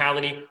decreasing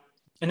mortality.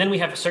 And then we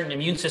have certain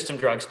immune system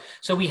drugs.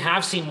 So we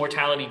have seen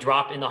mortality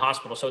drop in the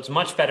hospital. So it's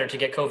much better to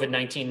get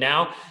COVID-19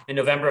 now in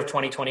November of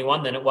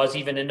 2021 than it was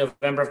even in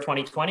November of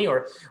 2020,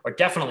 or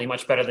definitely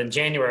much better than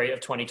January of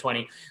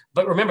 2020.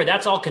 But remember,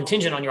 that's all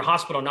contingent on your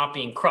hospital not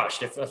being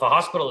crushed. If a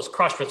hospital is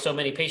crushed with so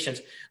many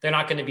patients, they're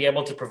not going to be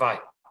able to provide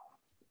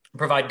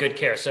good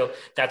care. So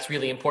that's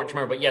really important to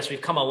remember. But yes, we've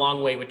come a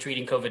long way with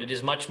treating COVID. It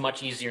is much,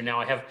 much easier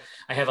now.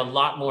 I have a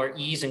lot more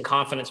ease and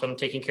confidence when I'm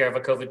taking care of a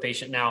COVID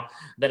patient now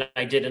than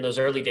I did in those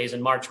early days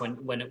in March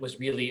when it was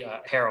really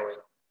harrowing.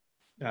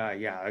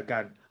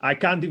 I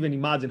can't even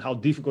imagine how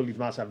difficult it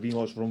must have been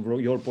also from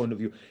your point of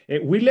view.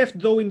 We left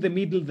though in the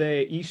middle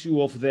the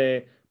issue of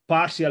the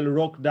partial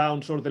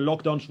lockdowns or the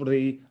lockdowns for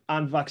the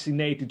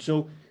unvaccinated.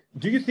 So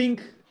do you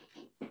think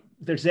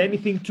there's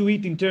anything to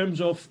it in terms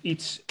of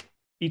it's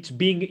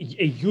being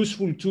a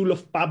useful tool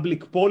of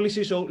public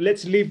policy? So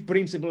let's leave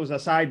principles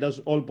aside, as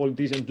all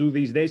politicians do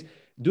these days.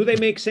 Do they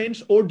make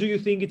sense, or do you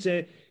think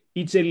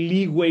it's a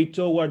leeway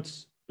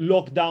towards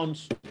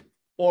lockdowns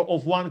or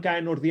of one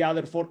kind or the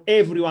other for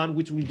everyone,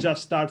 which will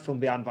just start from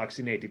the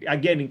unvaccinated,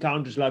 again, in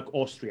countries like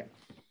Austria?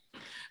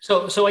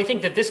 So I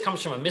think that this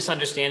comes from a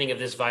misunderstanding of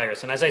this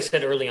virus. And as I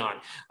said early on,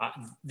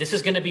 this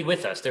is going to be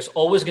with us. There's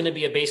always going to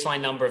be a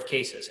baseline number of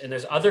cases. And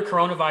there's other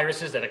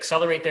coronaviruses that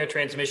accelerate their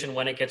transmission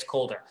when it gets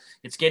colder.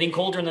 It's getting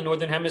colder in the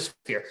Northern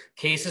Hemisphere.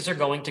 Cases are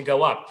going to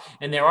go up.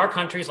 And there are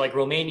countries like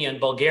Romania and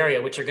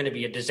Bulgaria, which are going to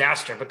be a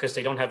disaster because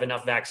they don't have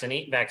enough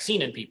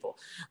vaccine in people.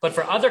 But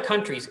for other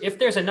countries, if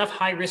there's enough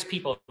high-risk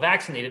people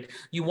vaccinated,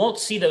 you won't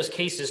see those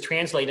cases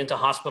translate into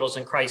hospitals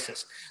and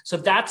crisis. So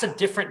that's a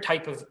different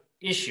type of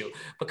issue,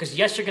 because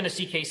yes, you're going to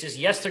see cases.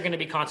 Yes, they're going to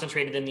be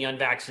concentrated in the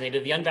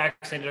unvaccinated. The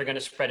unvaccinated are going to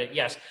spread it.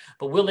 Yes,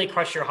 but will they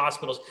crush your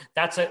hospitals?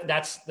 That's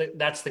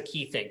the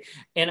key thing.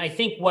 And I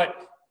think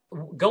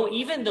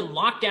even the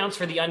lockdowns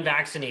for the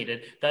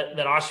unvaccinated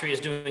that Austria is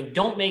doing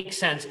don't make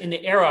sense in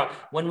the era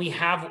when we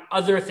have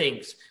other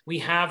things. We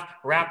have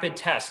rapid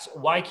tests.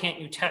 Why can't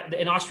you test?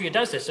 And Austria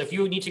does this. So if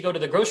you need to go to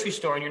the grocery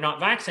store and you're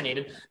not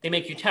vaccinated, they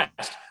make you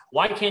test.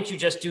 Why can't you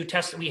just do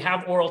tests? We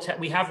have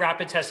we have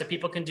rapid tests that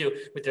people can do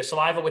with their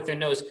saliva, with their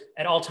nose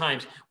at all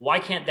times. Why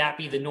can't that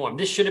be the norm?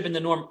 This should have been the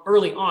norm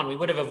early on. We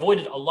would have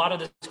avoided a lot of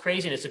this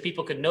craziness if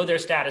people could know their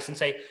status and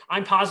say,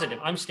 I'm positive,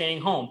 I'm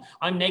staying home,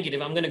 I'm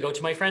negative, I'm going to go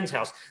to my friend's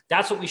house.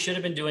 That's what we should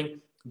have been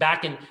doing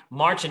back in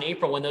March and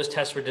April when those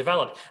tests were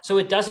developed. So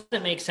it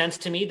doesn't make sense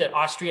to me that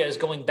Austria is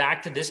going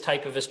back to this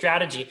type of a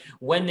strategy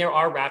when there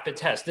are rapid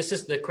tests. This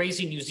is the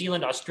crazy New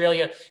Zealand,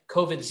 Australia,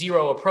 COVID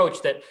zero approach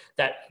that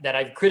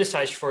I've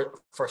criticized for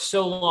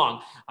so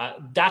long.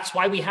 That's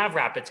why we have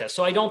rapid tests.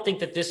 So I don't think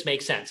that this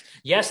makes sense.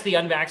 Yes, the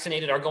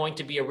unvaccinated are going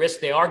to be a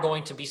risk. They are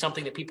going to be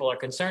something that people are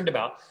concerned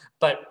about,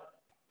 but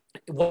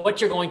what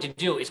you're going to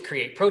do is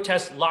create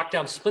protests,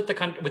 lockdowns, split the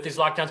country with these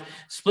lockdowns,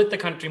 split the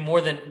country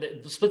more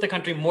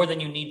than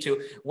you need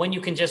to, when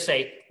you can just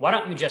say, why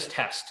don't you just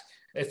test?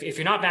 If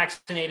you're not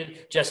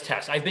vaccinated, just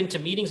test. I've been to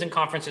meetings and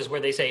conferences where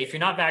they say, if you're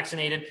not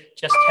vaccinated,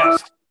 just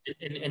test.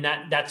 And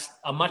that's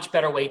a much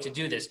better way to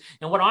do this.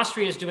 And what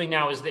Austria is doing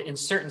now is that in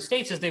certain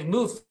states is they've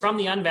moved from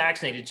the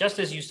unvaccinated, just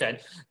as you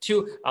said,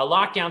 to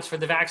lockdowns for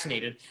the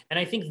vaccinated. And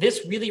I think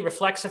this really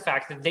reflects the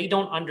fact that they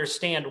don't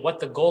understand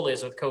what the goal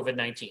is with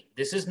COVID-19.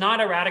 This is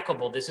not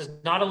eradicable. This is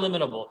not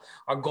eliminable.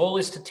 Our goal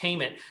is to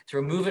tame it, to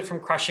remove it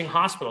from crushing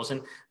hospitals.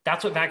 And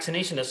that's what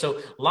vaccination does.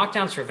 So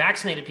lockdowns for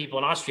vaccinated people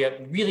in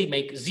Austria really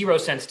make zero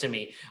sense to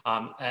me.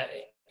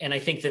 And I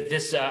think that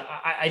this,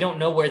 I don't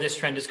know where this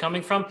trend is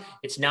coming from.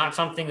 It's not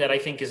something that I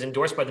think is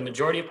endorsed by the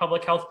majority of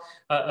public health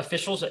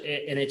officials. And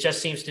it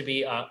just seems to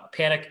be a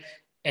panic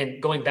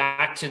and going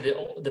back to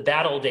the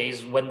bad old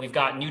days when we've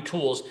got new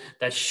tools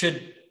that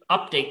should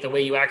update the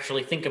way you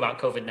actually think about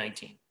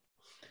COVID-19.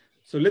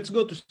 So let's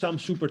go to some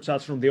super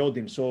chats from the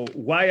audience. So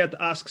Wyatt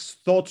asks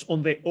thoughts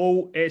on the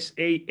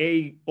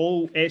OSHA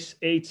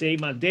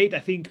mandate. I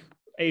think,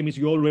 Amos,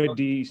 you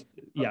already,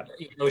 yeah.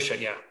 OSHA,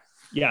 yeah.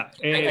 Yeah.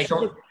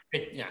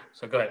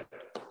 So go ahead.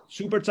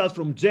 Super chat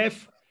from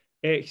Jeff.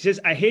 He says,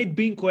 I hate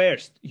being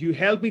coerced. You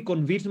helped me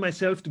convince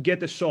myself to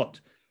get a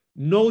shot.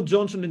 No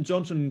Johnson &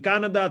 Johnson in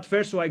Canada at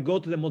first, so I go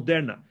to the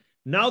Moderna.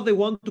 Now they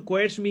want to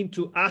coerce me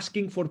into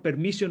asking for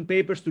permission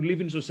papers to live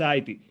in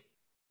society.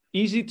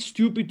 Is it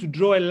stupid to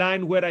draw a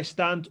line where I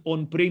stand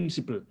on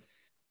principle?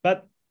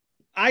 But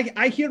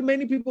I hear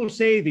many people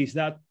say this,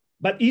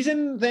 but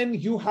isn't then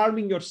you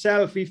harming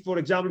yourself if, for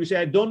example, you say,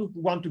 I don't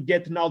want to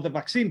get now the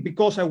vaccine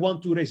because I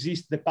want to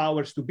resist the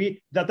powers to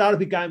be that are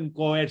becoming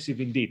coercive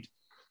indeed?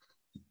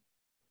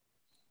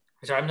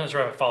 Sorry, I'm not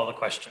sure I follow the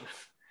question.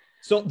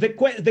 So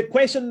the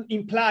question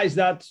implies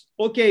that,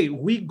 okay,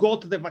 we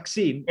got the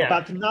vaccine,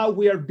 but now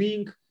we are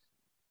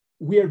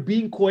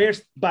being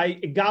coerced by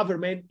a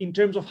government in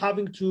terms of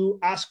having to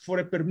ask for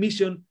a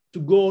permission to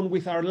go on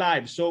with our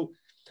lives. So,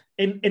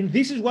 and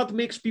this is what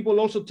makes people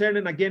also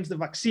turning against the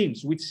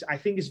vaccines, which I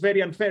think is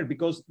very unfair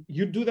because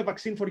you do the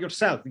vaccine for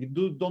yourself. You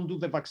don't do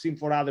the vaccine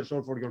for others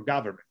or for your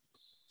government.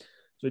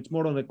 So it's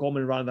more on a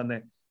comment rather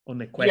than on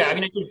a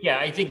question.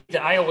 I think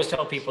that I always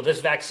tell people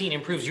this vaccine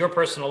improves your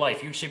personal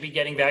life. You should be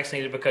getting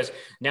vaccinated because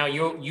now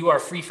you are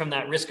free from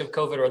that risk of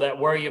COVID or that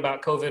worry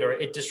about COVID or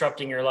it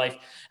disrupting your life.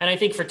 And I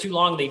think for too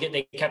long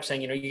they kept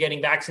saying, you're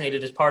getting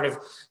vaccinated as part of,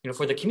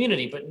 for the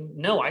community. But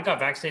no, I got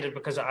vaccinated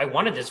because I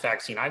wanted this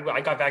vaccine. I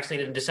got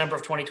vaccinated in December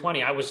of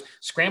 2020. I was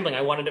scrambling.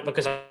 I wanted it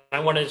because I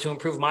wanted it to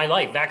improve my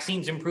life.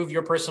 Vaccines improve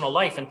your personal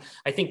life. And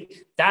I think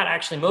that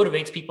actually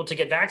motivates people to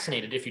get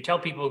vaccinated. If you tell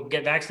people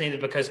get vaccinated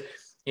because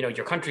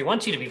your country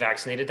wants you to be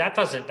vaccinated,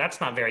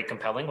 that's not very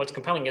compelling. What's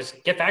compelling is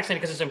get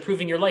vaccinated because it's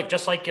improving your life,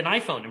 just like an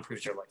iPhone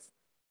improves your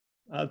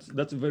life.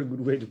 That's a very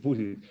good way to put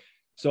it.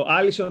 So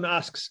Alison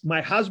asks,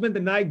 my husband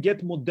and I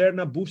get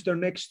Moderna booster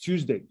next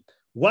Tuesday.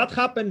 What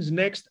happens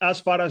next as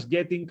far as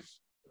getting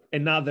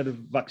another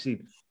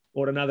vaccine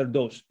or another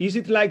dose? Is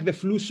it like the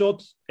flu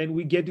shot and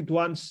we get it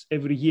once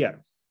every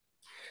year?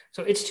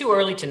 So it's too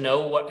early to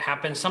know what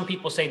happens. Some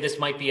people say this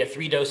might be a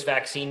 3-dose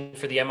vaccine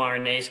for the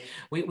mRNAs.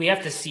 We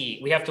have to see.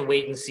 We have to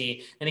wait and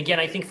see. And again,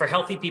 I think for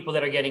healthy people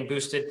that are getting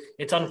boosted,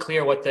 it's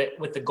unclear what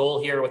the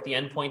goal here, what the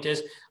endpoint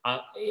is.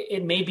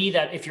 It may be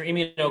that if you're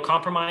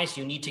immunocompromised,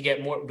 you need to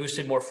get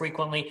boosted more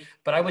frequently.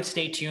 But I would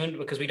stay tuned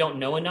because we don't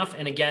know enough.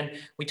 And again,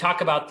 we talk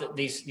about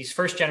these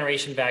first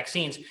generation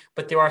vaccines,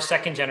 but there are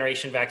second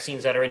generation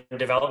vaccines that are in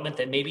development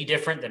that may be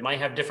different, that might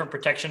have different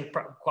protection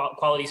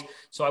qualities.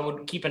 So I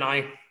would keep an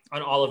eye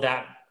on all of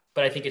that,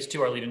 but I think it's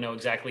too early to know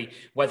exactly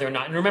whether or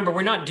not. And remember,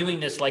 we're not doing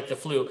this like the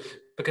flu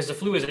because the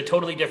flu is a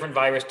totally different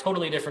virus,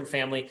 totally different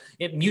family.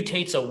 It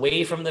mutates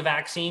away from the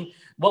vaccine.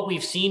 What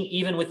we've seen,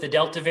 even with the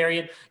Delta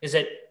variant, is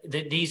that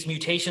these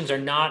mutations are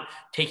not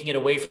taking it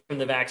away from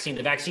the vaccine.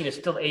 The vaccine is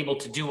still able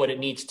to do what it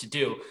needs to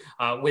do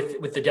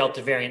with the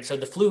Delta variant. So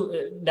the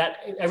flu, that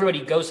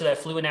everybody goes to that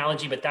flu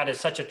analogy, but that is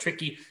such a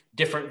tricky,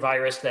 different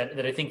virus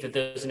that I think that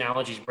those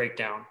analogies break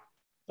down.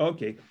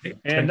 Okay.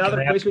 And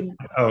another question.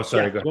 Oh,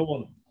 sorry. Go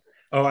on.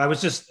 Oh, I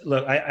was just,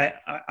 look, I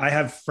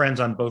have friends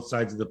on both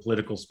sides of the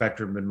political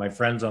spectrum, and my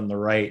friends on the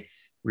right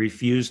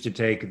refuse to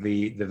take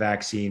the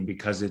vaccine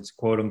because it's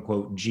quote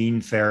unquote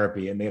gene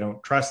therapy, and they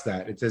don't trust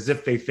that. It's as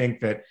if they think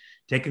that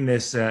taking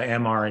this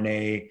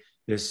mRNA,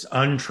 this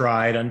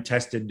untried,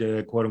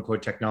 untested quote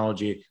unquote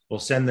technology will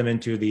send them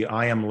into the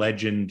I Am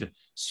Legend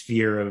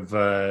sphere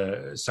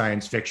of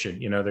science fiction.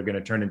 They're going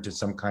to turn into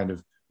some kind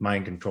of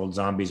mind-controlled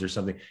zombies or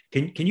something.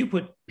 Can you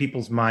put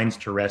people's minds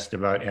to rest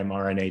about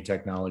mRNA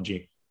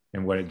technology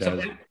and what it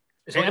does?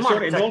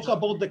 And also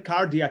about the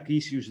cardiac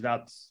issues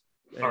that...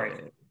 All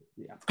right.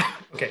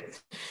 Okay.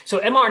 So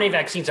mRNA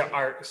vaccines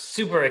are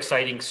super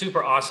exciting,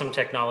 super awesome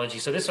technology.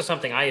 So this was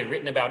something I had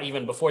written about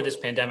even before this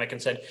pandemic and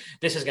said,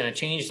 this is going to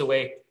change the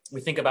way we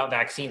think about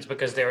vaccines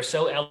because they're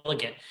so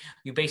elegant.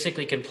 You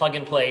basically can plug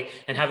and play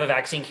and have a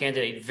vaccine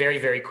candidate very,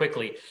 very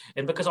quickly.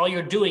 And because all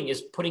you're doing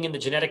is putting in the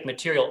genetic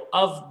material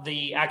of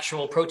the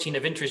actual protein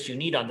of interest you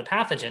need on the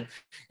pathogen,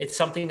 it's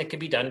something that can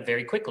be done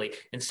very quickly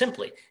and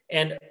simply.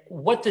 And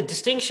what the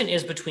distinction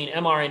is between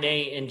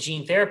mRNA and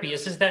gene therapy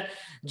is that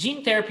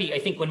gene therapy, I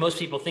think when most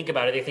people think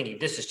about it, they're thinking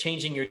this is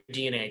changing your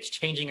DNA, it's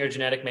changing your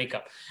genetic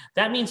makeup.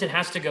 That means it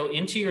has to go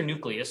into your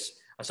nucleus.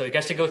 So it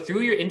has to go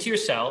through into your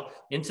cell,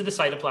 into the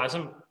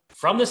cytoplasm,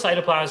 from the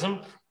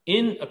cytoplasm,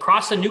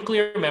 across the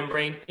nuclear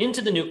membrane,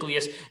 into the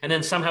nucleus, and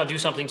then somehow do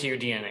something to your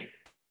DNA.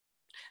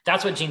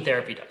 That's what gene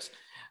therapy does.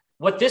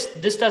 What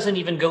this doesn't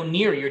even go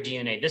near your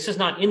DNA. This is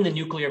not in the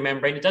nuclear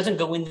membrane. It doesn't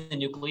go in the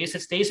nucleus.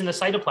 It stays in the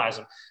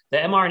cytoplasm. The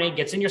mRNA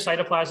gets in your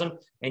cytoplasm,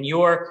 and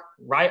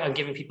I'm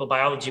giving people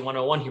biology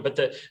 101 here, but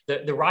the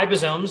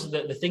ribosomes,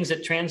 the things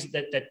that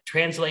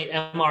translate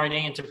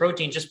mRNA into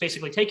protein, just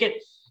basically take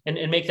it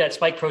and make that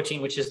spike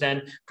protein, which is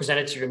then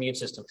presented to your immune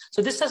system.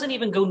 So this doesn't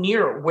even go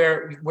near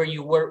where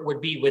you would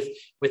be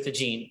with the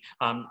gene,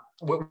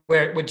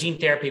 what gene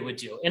therapy would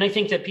do. And I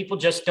think that people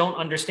just don't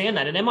understand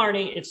that. And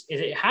mRNA,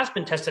 it has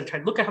been tested.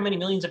 Look at how many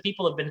millions of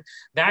people have been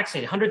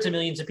vaccinated. Hundreds of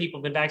millions of people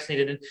have been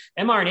vaccinated.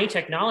 And mRNA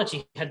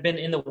technology had been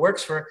in the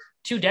works for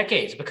 2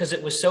 decades because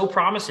it was so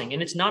promising.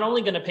 And it's not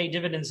only going to pay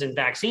dividends in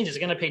vaccines, it's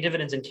going to pay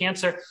dividends in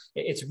cancer.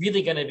 It's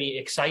really going to be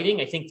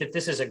exciting. I think that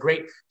this is a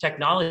great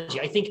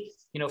technology. I think,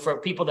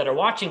 for people that are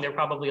watching, there are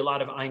probably a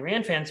lot of Ayn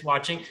Rand fans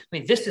watching. I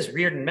mean, this is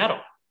Reardon metal.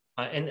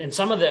 And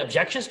some of the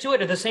objections to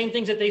it are the same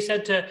things that they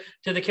said to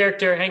the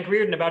character Hank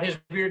Reardon about his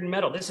Reardon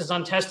metal. This is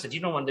untested. You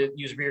don't want to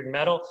use Reardon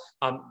metal.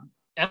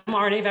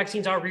 mRNA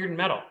vaccines are Reardon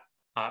metal.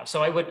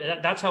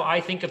 That's how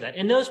I think of that.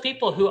 And those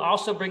people who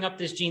also bring up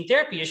this gene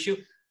therapy issue,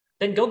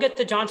 then go get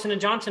the Johnson &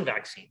 Johnson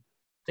vaccine.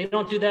 They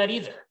don't do that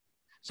either.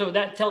 So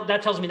that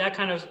tells me that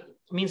kind of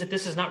means that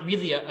this is not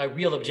really a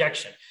real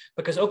objection.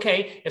 Because,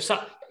 okay, if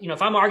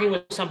I'm arguing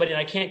with somebody and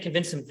I can't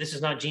convince them this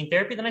is not gene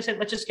therapy, then I said,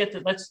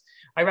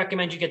 I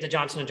recommend you get the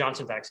Johnson &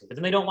 Johnson vaccine. But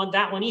then they don't want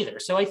that one either.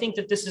 So I think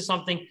that this is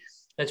something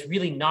that's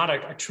really not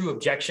a true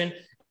objection.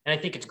 And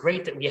I think it's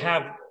great that we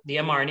have the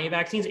mRNA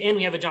vaccines and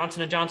we have a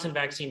Johnson & Johnson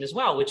vaccine as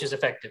well, which is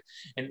effective.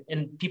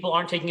 And people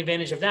aren't taking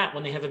advantage of that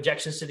when they have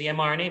objections to the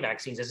mRNA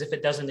vaccines as if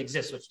it doesn't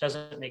exist, which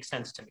doesn't make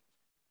sense to me.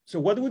 So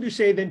what would you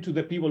say then to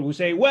the people who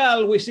say,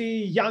 well, we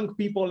see young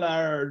people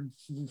are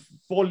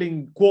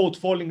falling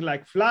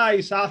like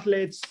flies,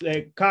 athletes,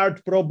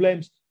 card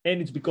problems,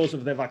 and it's because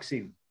of the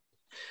vaccine?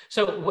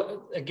 So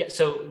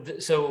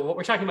what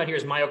we're talking about here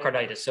is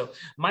myocarditis. So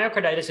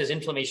myocarditis is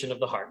inflammation of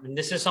the heart. And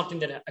this is something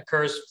that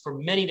occurs for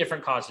many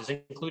different causes,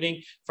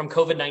 including from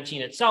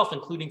COVID-19 itself,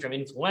 including from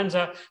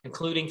influenza,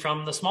 including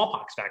from the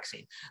smallpox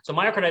vaccine. So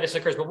myocarditis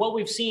occurs. But what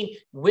we've seen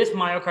with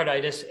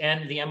myocarditis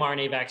and the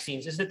mRNA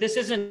vaccines is that this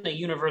isn't a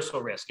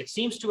universal risk. It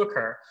seems to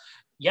occur.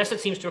 Yes,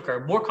 it seems to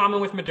occur. More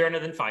common with Moderna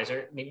than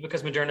Pfizer, maybe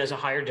because Moderna is a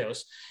higher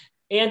dose.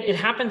 And it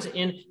happens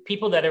in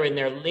people that are in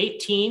their late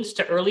teens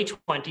to early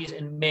 20s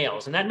and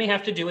males. And that may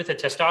have to do with the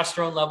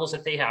testosterone levels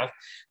that they have.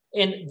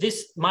 And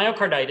this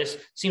myocarditis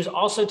seems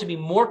also to be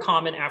more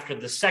common after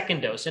the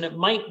second dose. And it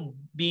might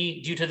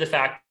be due to the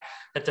fact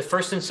that the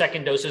first and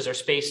second doses are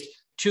spaced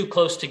too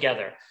close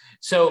together.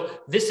 So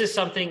this is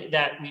something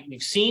that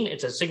we've seen.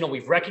 It's a signal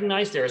we've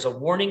recognized. There is a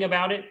warning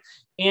about it.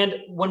 And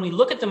when we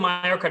look at the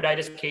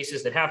myocarditis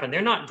cases that happen,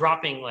 they're not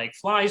dropping like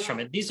flies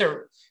from it. These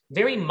are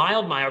very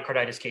mild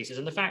myocarditis cases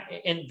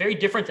and very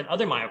different than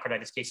other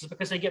myocarditis cases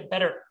because they get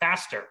better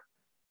faster.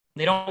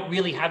 They don't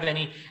really have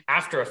any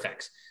after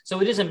effects. So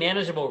it is a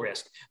manageable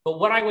risk. But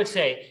what I would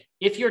say,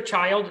 if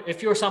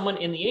you're someone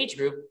in the age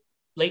group,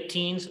 late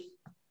teens,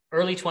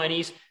 early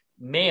 20s,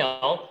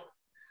 male,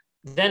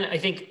 then I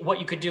think what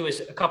you could do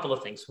is a couple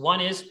of things. One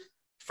is,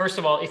 first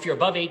of all, if you're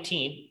above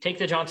 18, take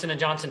the Johnson &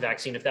 Johnson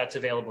vaccine if that's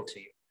available to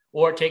you,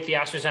 or take the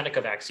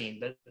AstraZeneca vaccine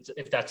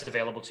if that's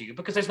available to you,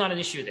 because there's not an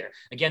issue there.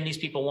 Again, these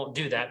people won't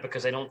do that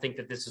because I don't think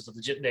that this is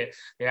legit.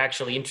 They're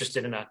actually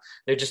interested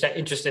they're just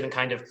interested in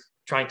kind of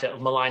trying to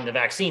malign the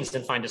vaccines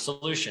and find a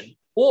solution.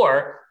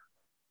 Or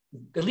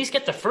at least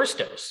get the first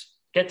dose.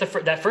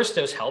 That first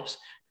dose helps,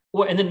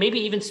 and then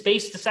maybe even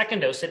space the second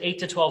dose at 8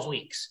 to 12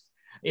 weeks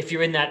if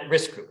you're in that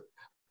risk group.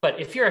 But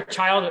if you're a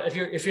child,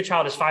 if your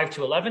child is 5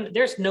 to 11,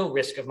 there's no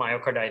risk of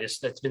myocarditis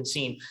that's been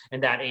seen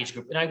in that age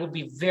group. And I would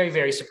be very,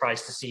 very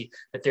surprised to see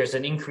that there's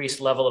an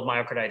increased level of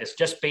myocarditis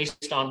just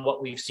based on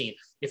what we've seen.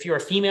 If you're a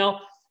female,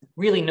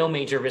 really no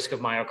major risk of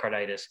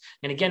myocarditis.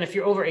 And again, if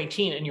you're over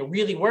 18 and you're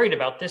really worried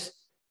about this,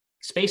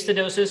 space the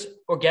doses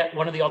or get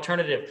one of the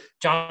alternative,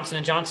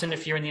 Johnson & Johnson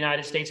if you're in the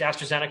United States,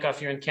 AstraZeneca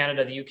if you're in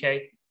Canada, the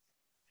UK.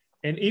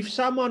 And if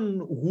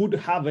someone would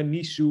have an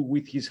issue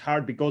with his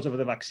heart because of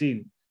the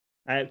vaccine,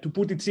 to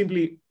put it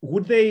simply,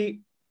 would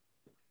they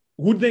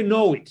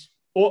know it,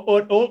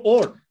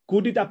 or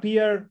could it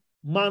appear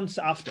months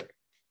after?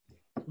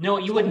 No,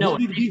 you would know.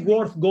 Would it be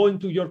worth going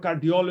to your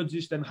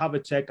cardiologist and have a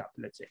checkup,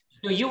 let's say?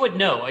 No, you would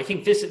know. I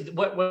think this is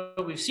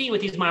what we've seen with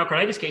these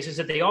myocarditis cases,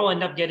 that they all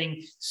end up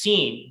getting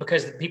seen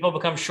because people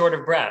become short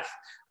of breath,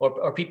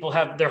 or people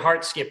have their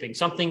heart skipping,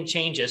 something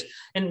changes.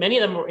 And many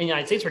of them in the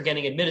United States were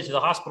getting admitted to the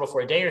hospital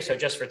for a day or so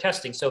just for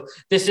testing. So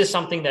this is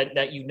something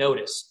that you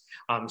notice.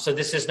 So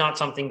this is not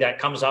something that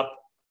comes up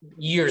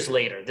years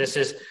later. This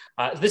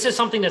is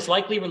something that's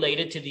likely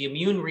related to the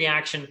immune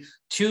reaction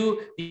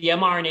to the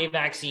mRNA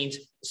vaccines,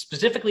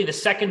 specifically the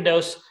second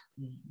dose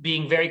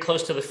being very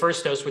close to the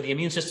first dose, where the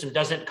immune system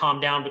doesn't calm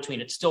down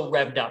between, it's still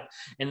revved up,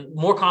 and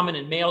more common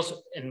in males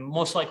and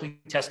most likely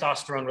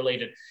testosterone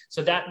related.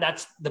 So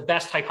that's the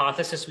best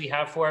hypothesis we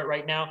have for it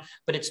right now,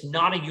 but it's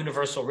not a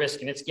universal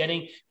risk, and it's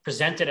getting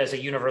presented as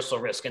a universal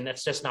risk, and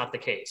that's just not the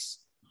case.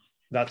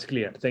 That's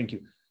clear. Thank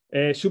you.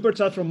 Super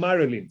chat from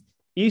Marilyn.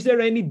 Is there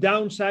any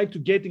downside to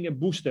getting a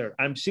booster?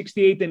 I'm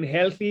 68 and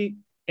healthy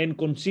and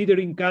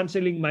considering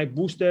canceling my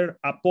booster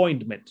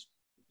appointment.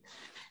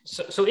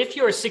 So if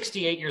you're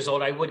 68 years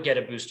old, I would get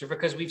a booster,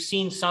 because we've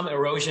seen some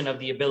erosion of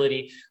the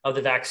ability of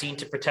the vaccine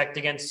to protect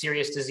against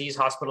serious disease,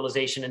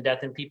 hospitalization, and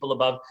death in people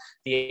above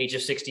the age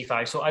of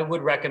 65. So I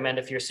would recommend,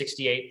 if you're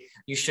 68,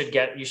 you should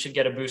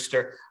get a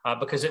booster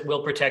because it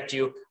will protect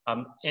you.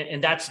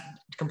 And that's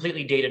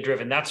completely data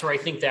driven. That's where I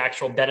think the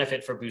actual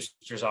benefit for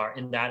boosters are,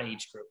 in that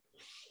age group.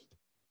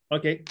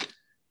 Okay.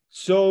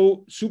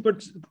 So super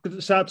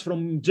chats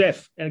from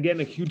Jeff. And again,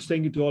 a huge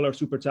thank you to all our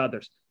super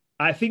chatters.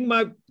 I think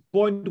my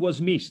point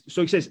was missed.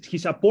 So he says he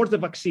supports the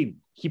vaccine.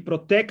 He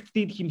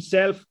protected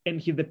himself and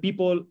the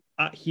people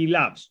he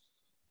loves.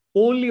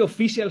 Only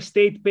official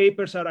state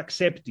papers are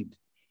accepted.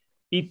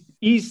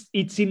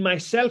 It's in my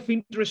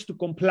self-interest to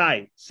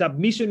comply.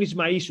 Submission is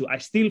my issue. I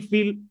still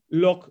feel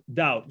locked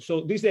down.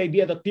 So this is the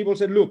idea that people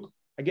said, look,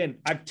 again,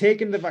 I've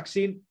taken the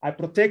vaccine. I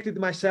protected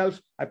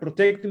myself. I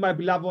protected my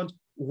beloved ones.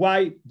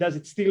 Why does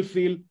it still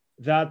feel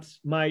that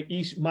my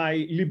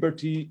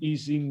liberty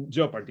is in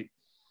jeopardy?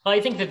 Well, I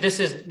think that this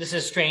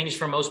is strange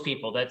for most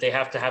people, that they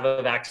have to have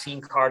a vaccine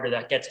card, or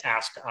that gets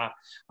asked.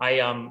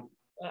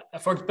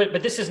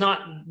 But this is not.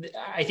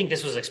 I think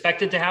this was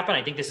expected to happen.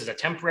 I think this is a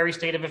temporary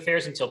state of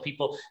affairs until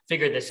people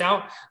figure this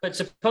out. But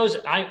suppose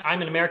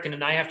I'm an American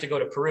and I have to go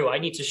to Peru. I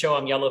need to show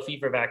I'm yellow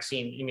fever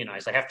vaccine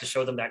immunized. I have to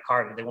show them that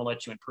card, and they won't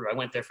let you in Peru. I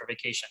went there for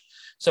vacation.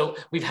 So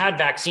we've had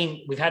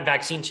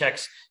vaccine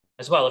checks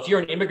as well. If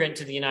you're an immigrant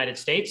to the United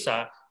States,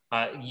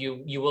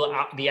 you will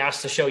be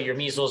asked to show your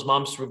measles,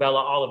 mumps, rubella,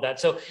 all of that.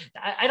 So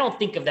I don't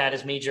think of that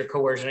as major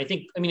coercion.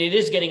 I mean, it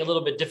is getting a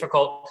little bit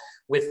difficult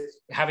with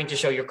having to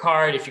show your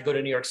card. If you go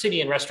to New York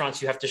City in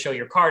restaurants, you have to show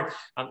your card,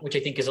 which I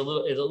think is a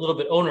little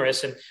bit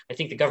onerous. And I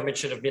think the government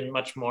should have been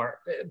much more,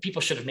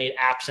 people should have made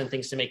apps and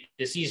things to make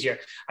this easier.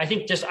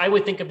 I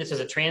would think of this as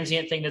a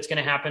transient thing that's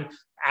going to happen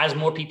as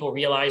more people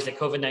realize that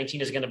COVID-19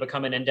 is going to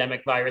become an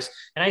endemic virus.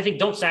 And I think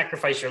don't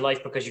sacrifice your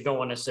life because you don't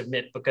want to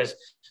submit, because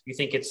you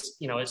think this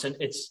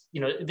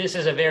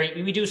is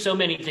we do so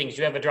many things.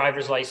 You have a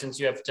driver's license.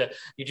 You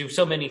do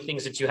so many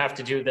things that you have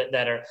to do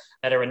that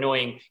are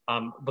annoying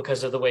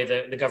because of the way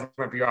the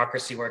government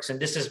bureaucracy works. And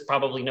this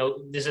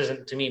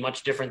isn't to me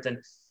much different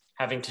than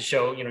having to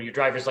show, your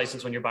driver's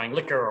license when you're buying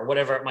liquor or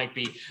whatever it might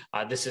be.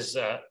 This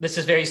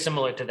is very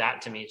similar to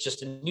that to me. It's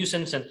just a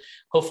nuisance, and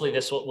hopefully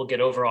we'll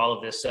get over all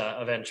of this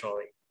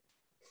eventually.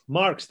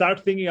 Mark,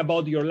 start thinking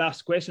about your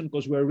last question,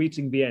 because we're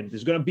reaching the end.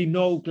 There's going to be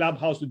no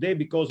Clubhouse today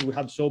because we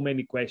had so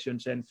many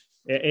questions, and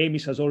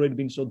Amesh has already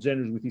been so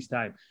generous with his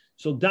time.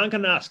 So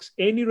Duncan asks,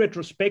 any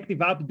retrospective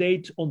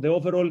update on the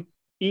overall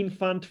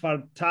infant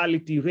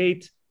fatality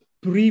rate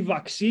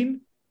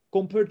pre-vaccine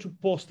compared to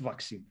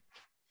post-vaccine?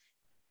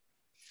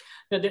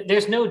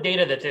 There's no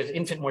data that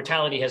infant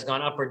mortality has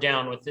gone up or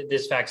down with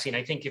this vaccine.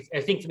 I think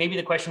maybe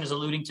the question is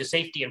alluding to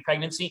safety and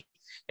pregnancy.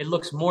 It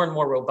looks more and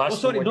more robust.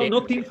 Oh, sorry,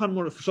 not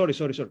infant. Sorry.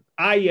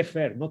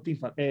 IFR, not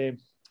infant.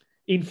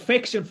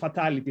 Infection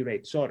fatality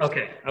rate. Sorry.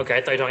 Okay. I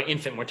thought you were talking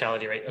infant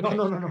mortality rate. Okay.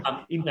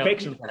 No.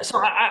 Infection. No.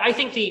 So I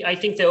think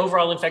the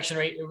overall infection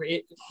rate,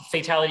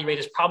 fatality rate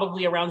is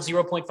probably around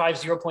 0.5,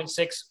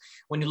 0.6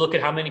 when you look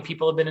at how many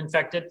people have been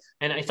infected.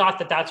 And I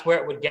thought that's where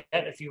it would get.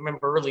 If you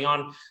remember early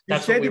on,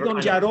 that's you said it on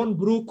Jaron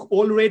Brook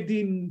already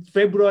in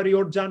February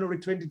or January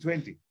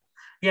 2020.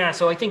 Yeah.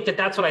 So I think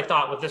that's what I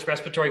thought with this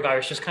respiratory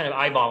virus, just kind of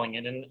eyeballing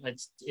it, and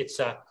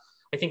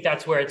I think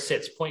that's where it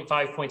sits, 0.5,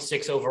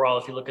 0.6 overall,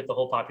 if you look at the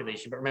whole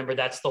population. But remember,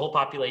 that's the whole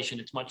population.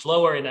 It's much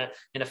lower in a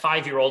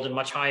 5-year-old and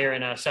much higher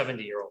in a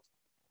 70-year-old.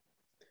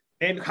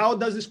 And how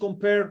does this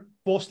compare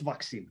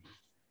post-vaccine?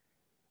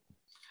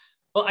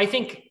 Well, I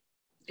think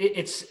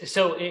it's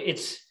still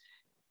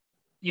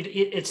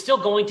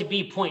going to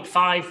be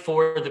 0.5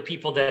 for the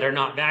people that are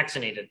not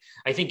vaccinated.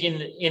 I think in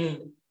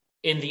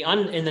the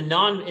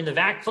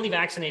fully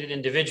vaccinated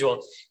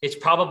individual, it's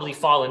probably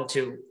fallen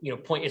to,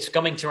 it's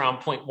coming to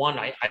around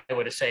 0.1. I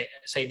would say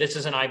this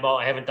is an eyeball.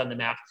 I haven't done the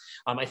math.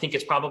 I think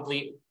it's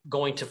probably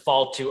going to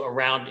fall to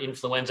around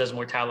influenza's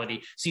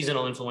mortality,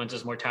 seasonal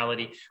influenza's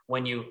mortality,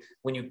 when you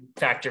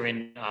factor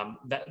in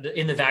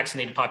the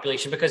vaccinated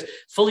population, because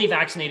fully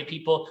vaccinated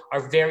people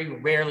are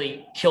very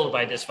rarely killed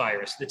by this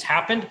virus. That's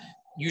happened.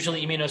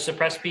 Usually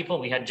immunosuppressed people.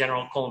 We had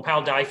General Colin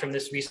Powell die from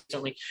this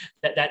recently.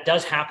 That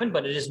does happen,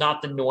 but it is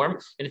not the norm,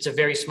 and it's a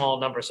very small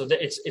number. So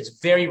it's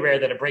very rare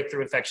that a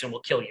breakthrough infection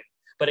will kill you.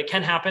 but it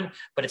can happen,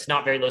 but it's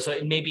not very low. So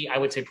it maybe I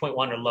would say 0.1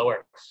 or lower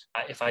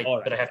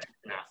but I have to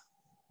do math.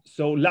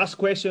 So last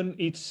question,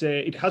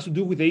 it has to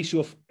do with the issue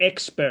of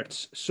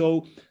experts. So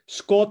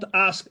Scott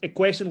asked a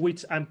question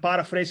which I'm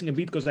paraphrasing a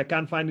bit because I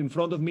can't find it in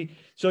front of me.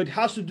 So it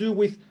has to do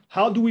with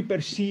how do we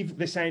perceive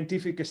the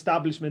scientific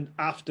establishment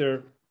after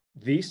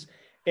this?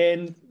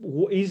 And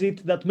is it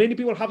that many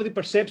people have the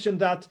perception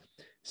that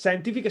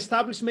scientific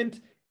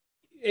establishment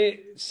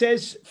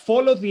says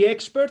follow the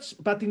experts,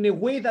 but in a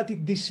way that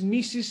it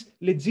dismisses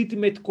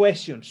legitimate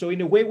questions. So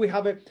in a way we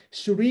have a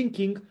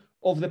shrinking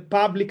of the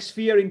public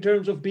sphere in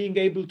terms of being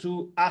able to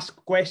ask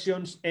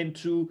questions and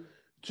to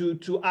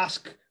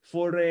ask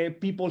for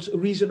people's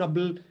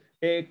reasonable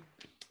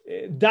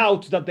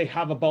doubts that they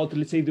have about,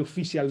 let's say, the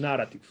official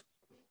narrative.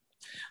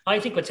 I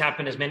think what's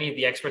happened is many of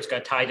the experts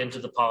got tied into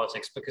the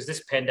politics because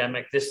this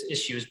pandemic, this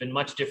issue has been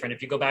much different.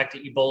 If you go back to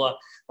Ebola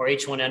or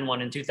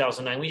H1N1 in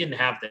 2009, we didn't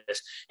have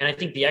this. And I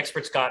think the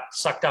experts got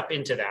sucked up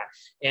into that.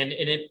 And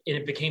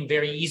it became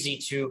very easy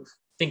to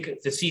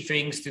see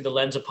things through the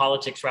lens of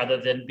politics rather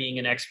than being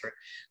an expert.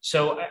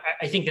 So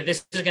I think that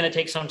this is going to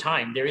take some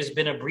time. There has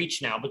been a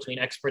breach now between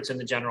experts and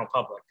the general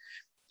public.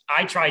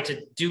 I try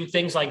to do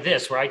things like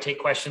this, where I take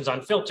questions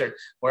unfiltered,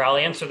 where I'll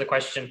answer the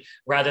question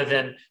rather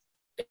than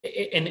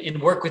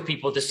and work with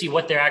people to see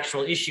what their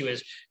actual issue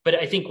is. But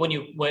I think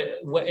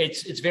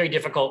it's very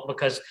difficult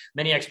because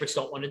many experts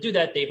don't want to do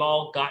that. They've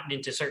all gotten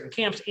into certain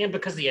camps, and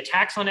because the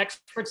attacks on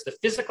experts, the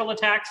physical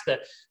attacks,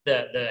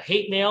 the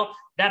hate mail,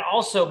 that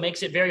also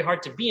makes it very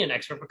hard to be an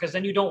expert, because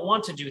then you don't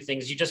want to do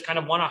things. You just kind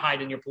of want to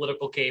hide in your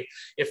political cave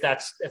if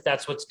that's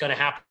what's going to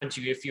happen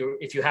to you.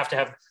 If you have to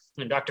have,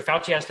 and Dr.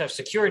 Fauci has to have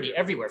security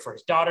everywhere for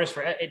his daughters,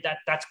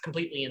 that's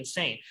completely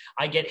insane.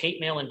 I get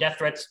hate mail and death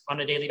threats on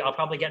a daily. I'll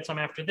probably get some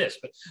after this,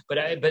 but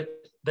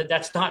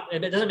that's not. It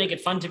doesn't make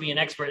it fun to be an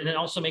expert, and it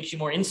also makes you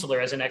more insular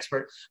as an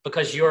expert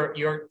because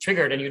you're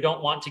triggered and you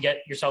don't want to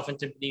get yourself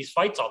into these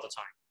fights all the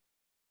time.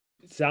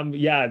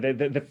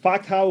 The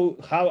fact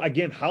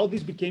how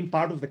this became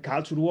part of the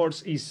culture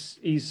wars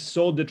is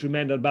so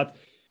detrimental. But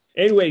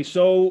anyway,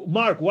 so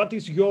Mark, what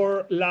is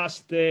your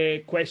last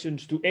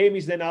questions to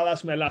Amesh? Then I'll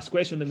ask my last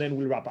question, and then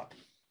we'll wrap up.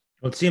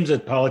 Well, it seems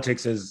that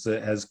politics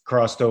has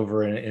crossed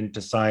over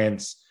into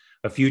science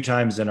a few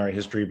times in our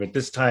history, but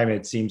this time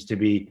it seems to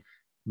be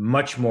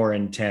much more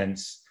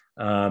intense.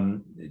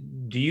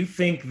 Do you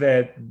think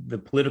that the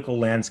political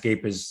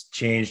landscape has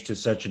changed to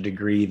such a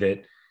degree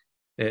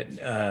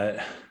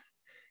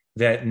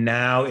that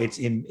now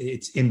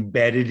it's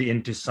embedded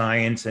into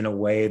science in a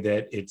way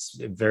that it's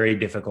very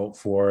difficult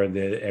for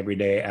the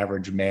everyday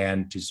average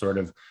man to sort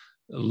of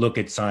look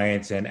at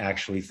science and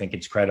actually think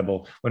it's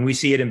credible? When we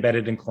see it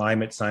embedded in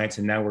climate science,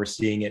 and now we're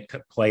seeing it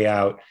play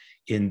out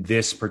in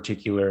this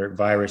particular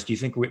virus, do you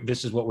think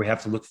this is what we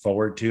have to look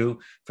forward to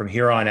from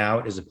here on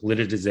out, is a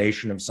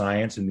politicization of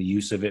science and the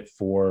use of it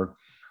for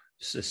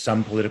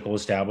some political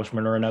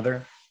establishment or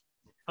another?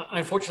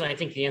 Unfortunately, I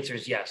think the answer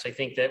is yes. I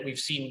think that we've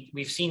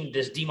seen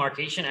this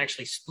demarcation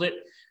actually split.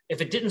 If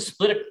it didn't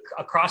split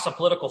across a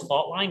political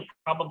fault line,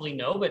 probably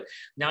no. But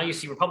now you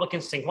see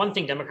Republicans think one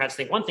thing, Democrats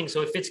think one thing.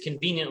 So it fits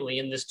conveniently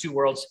in this two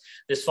worlds,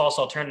 this false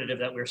alternative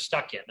that we're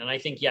stuck in. And I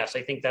think, yes,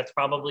 I think that's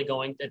probably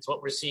that's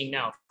what we're seeing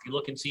now. If you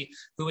look and see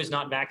who is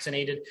not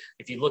vaccinated,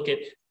 if you look at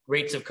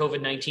rates of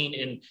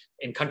COVID-19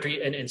 in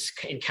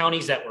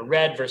counties that were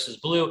red versus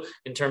blue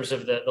in terms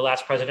of the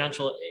last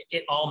presidential,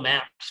 it all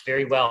maps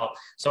very well.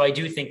 So I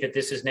do think that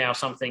this is now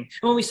something,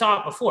 and when we saw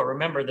it before,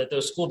 remember that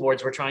those school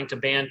boards were trying to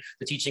ban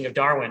the teaching of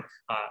Darwin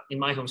in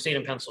my home state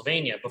in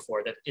Pennsylvania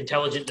before, that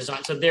intelligent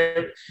design. So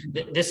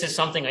this is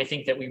something I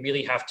think that we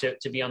really have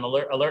to be on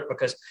alert,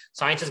 because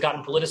science has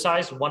gotten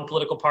politicized. One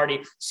political party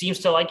seems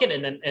to like it,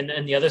 and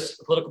then the other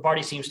political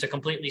party seems to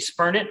completely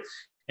spurn it.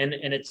 And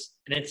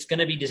it's going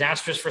to be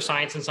disastrous for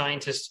science and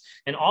scientists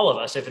and all of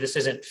us if this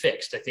isn't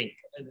fixed. I think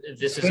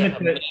this is a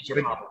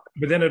major problem.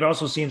 But then it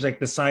also seems like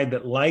the side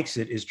that likes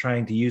it is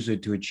trying to use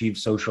it to achieve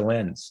social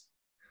ends.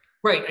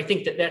 Right. I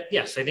think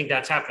yes, I think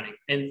that's happening.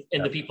 And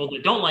the people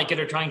that don't like it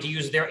are trying to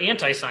use their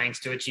anti-science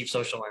to achieve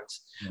social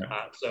ends.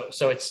 Yeah.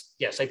 So it's,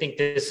 yes, I think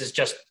this is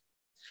just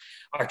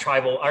our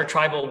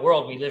tribal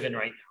world we live in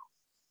right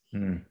now.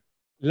 Mm.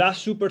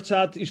 Last super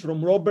chat is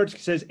from Robert. He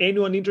says,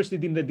 anyone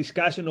interested in the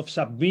discussion of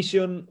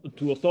submission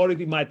to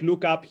authority might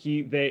look up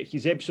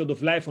his episode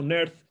of Life on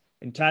Earth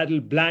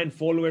entitled Blind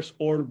Followers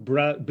or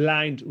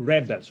Blind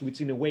Rebels,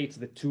 which in a way it's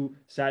the two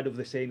sides of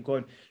the same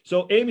coin.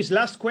 So Amy's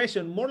last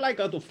question, more like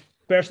out of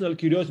personal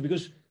curiosity,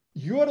 because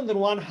you are on the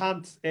one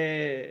hand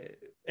a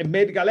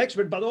medical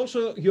expert, but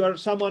also you are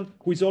someone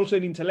who is also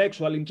an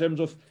intellectual in terms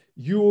of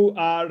you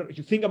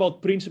think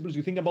about principles,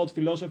 you think about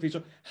philosophy.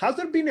 So has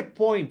there been a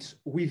point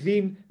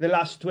within the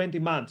last 20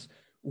 months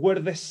where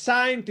the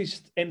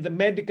scientist and the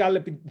medical,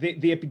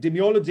 the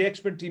epidemiology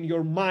expert in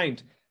your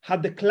mind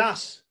had the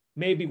clash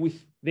maybe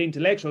with the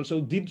intellectual? So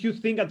did you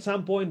think at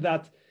some point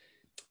that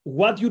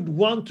what you'd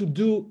want to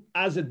do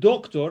as a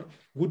doctor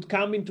would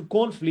come into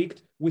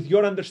conflict with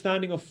your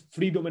understanding of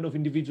freedom and of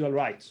individual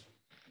rights?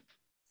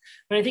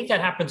 But I think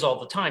that happens all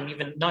the time,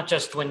 even not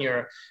just when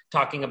you're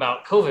talking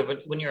about COVID,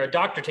 but when you're a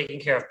doctor taking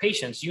care of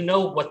patients, you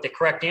know what the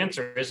correct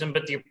answer is,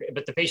 but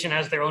the patient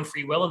has their own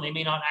free will and they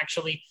may not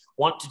actually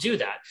want to do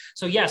that.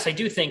 So yes, I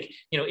do think,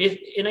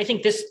 and I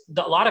think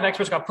a lot of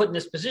experts got put in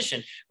this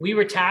position. We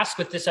were tasked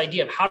with this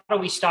idea of how do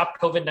we stop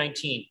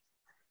COVID-19?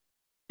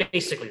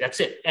 Basically,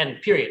 that's it.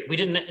 And period. We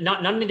didn't,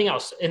 not anything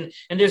else. And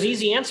there's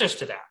easy answers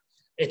to that.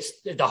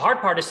 It's the hard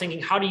part is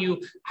thinking, how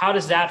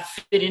does that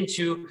fit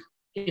into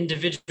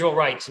individual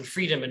rights and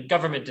freedom and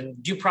government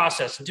and due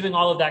process and doing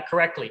all of that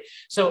correctly?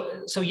 So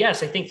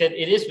yes, I think that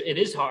it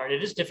is hard.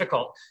 It is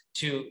difficult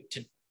to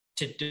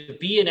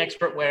be an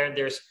expert where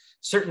there's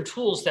certain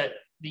tools that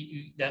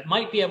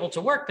might be able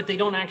to work, but they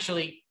don't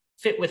actually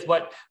fit with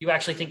what you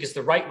actually think is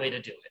the right way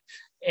to do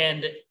it.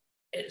 And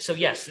so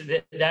yes,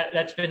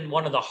 that's been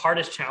one of the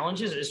hardest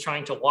challenges, is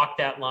trying to walk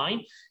that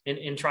line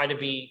and try to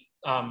be,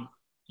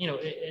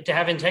 to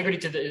have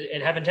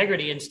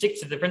integrity and stick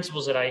to the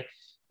principles that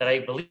I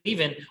believe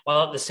in,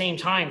 while at the same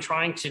time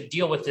trying to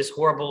deal with this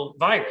horrible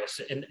virus.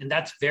 And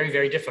that's very,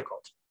 very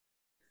difficult.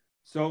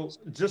 So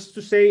just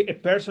to say a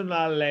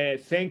personal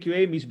thank you,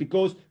 Amesh,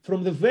 because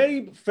from the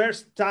very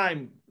first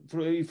time,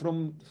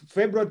 from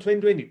February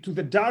 2020 to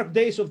the dark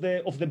days of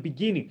the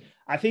beginning,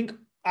 I think,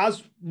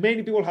 as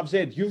many people have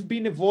said, you've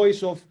been a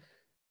voice of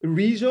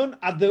reason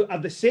at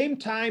the same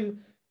time.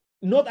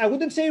 Not, I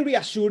wouldn't say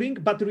reassuring,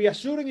 but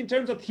reassuring in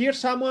terms of here's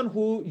someone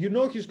who,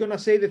 he's going to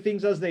say the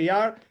things as they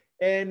are,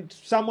 and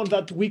someone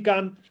that we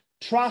can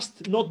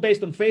trust, not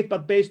based on faith,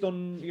 but based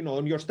on,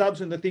 on your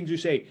status and the things you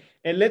say.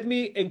 And let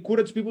me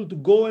encourage people to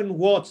go and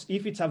watch,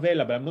 if it's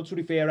available. I'm not sure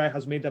if ARI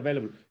has made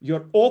available,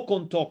 your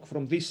Ocon talk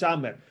from this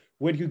summer,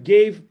 where you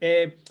gave,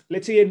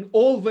 let's say, an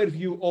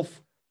overview of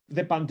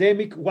the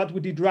pandemic, what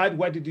we did right,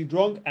 what we did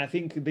wrong. I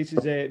think this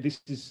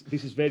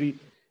is very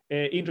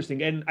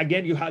interesting. And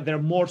again, there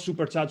are more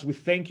super chats with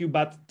thank you,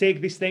 but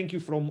take this thank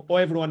you from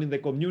everyone in the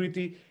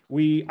community.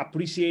 We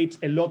appreciate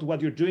a lot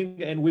what you're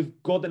doing, and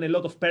we've gotten a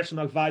lot of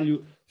personal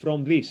value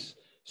from this.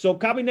 So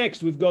coming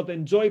next, we've got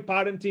Enjoy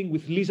Parenting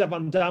with Lisa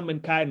Van Dam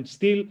and Karen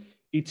Steele.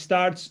 It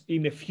starts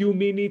in a few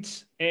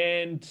minutes.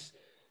 And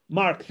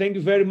Mark, thank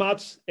you very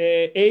much.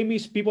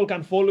 Amesh, people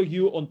can follow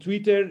you on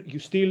Twitter. You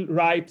still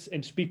write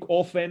and speak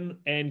often,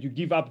 and you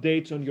give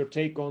updates on your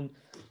take on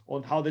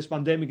how this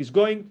pandemic is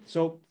going.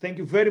 So thank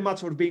you very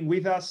much for being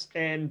with us.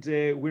 And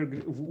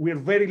we're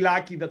very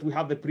lucky that we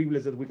have the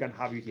privilege that we can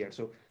have you here.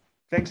 So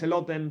thanks a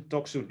lot, and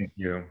talk soon. Thank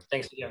you.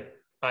 Thanks again.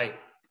 Bye.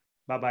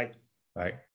 Bye-bye. Bye.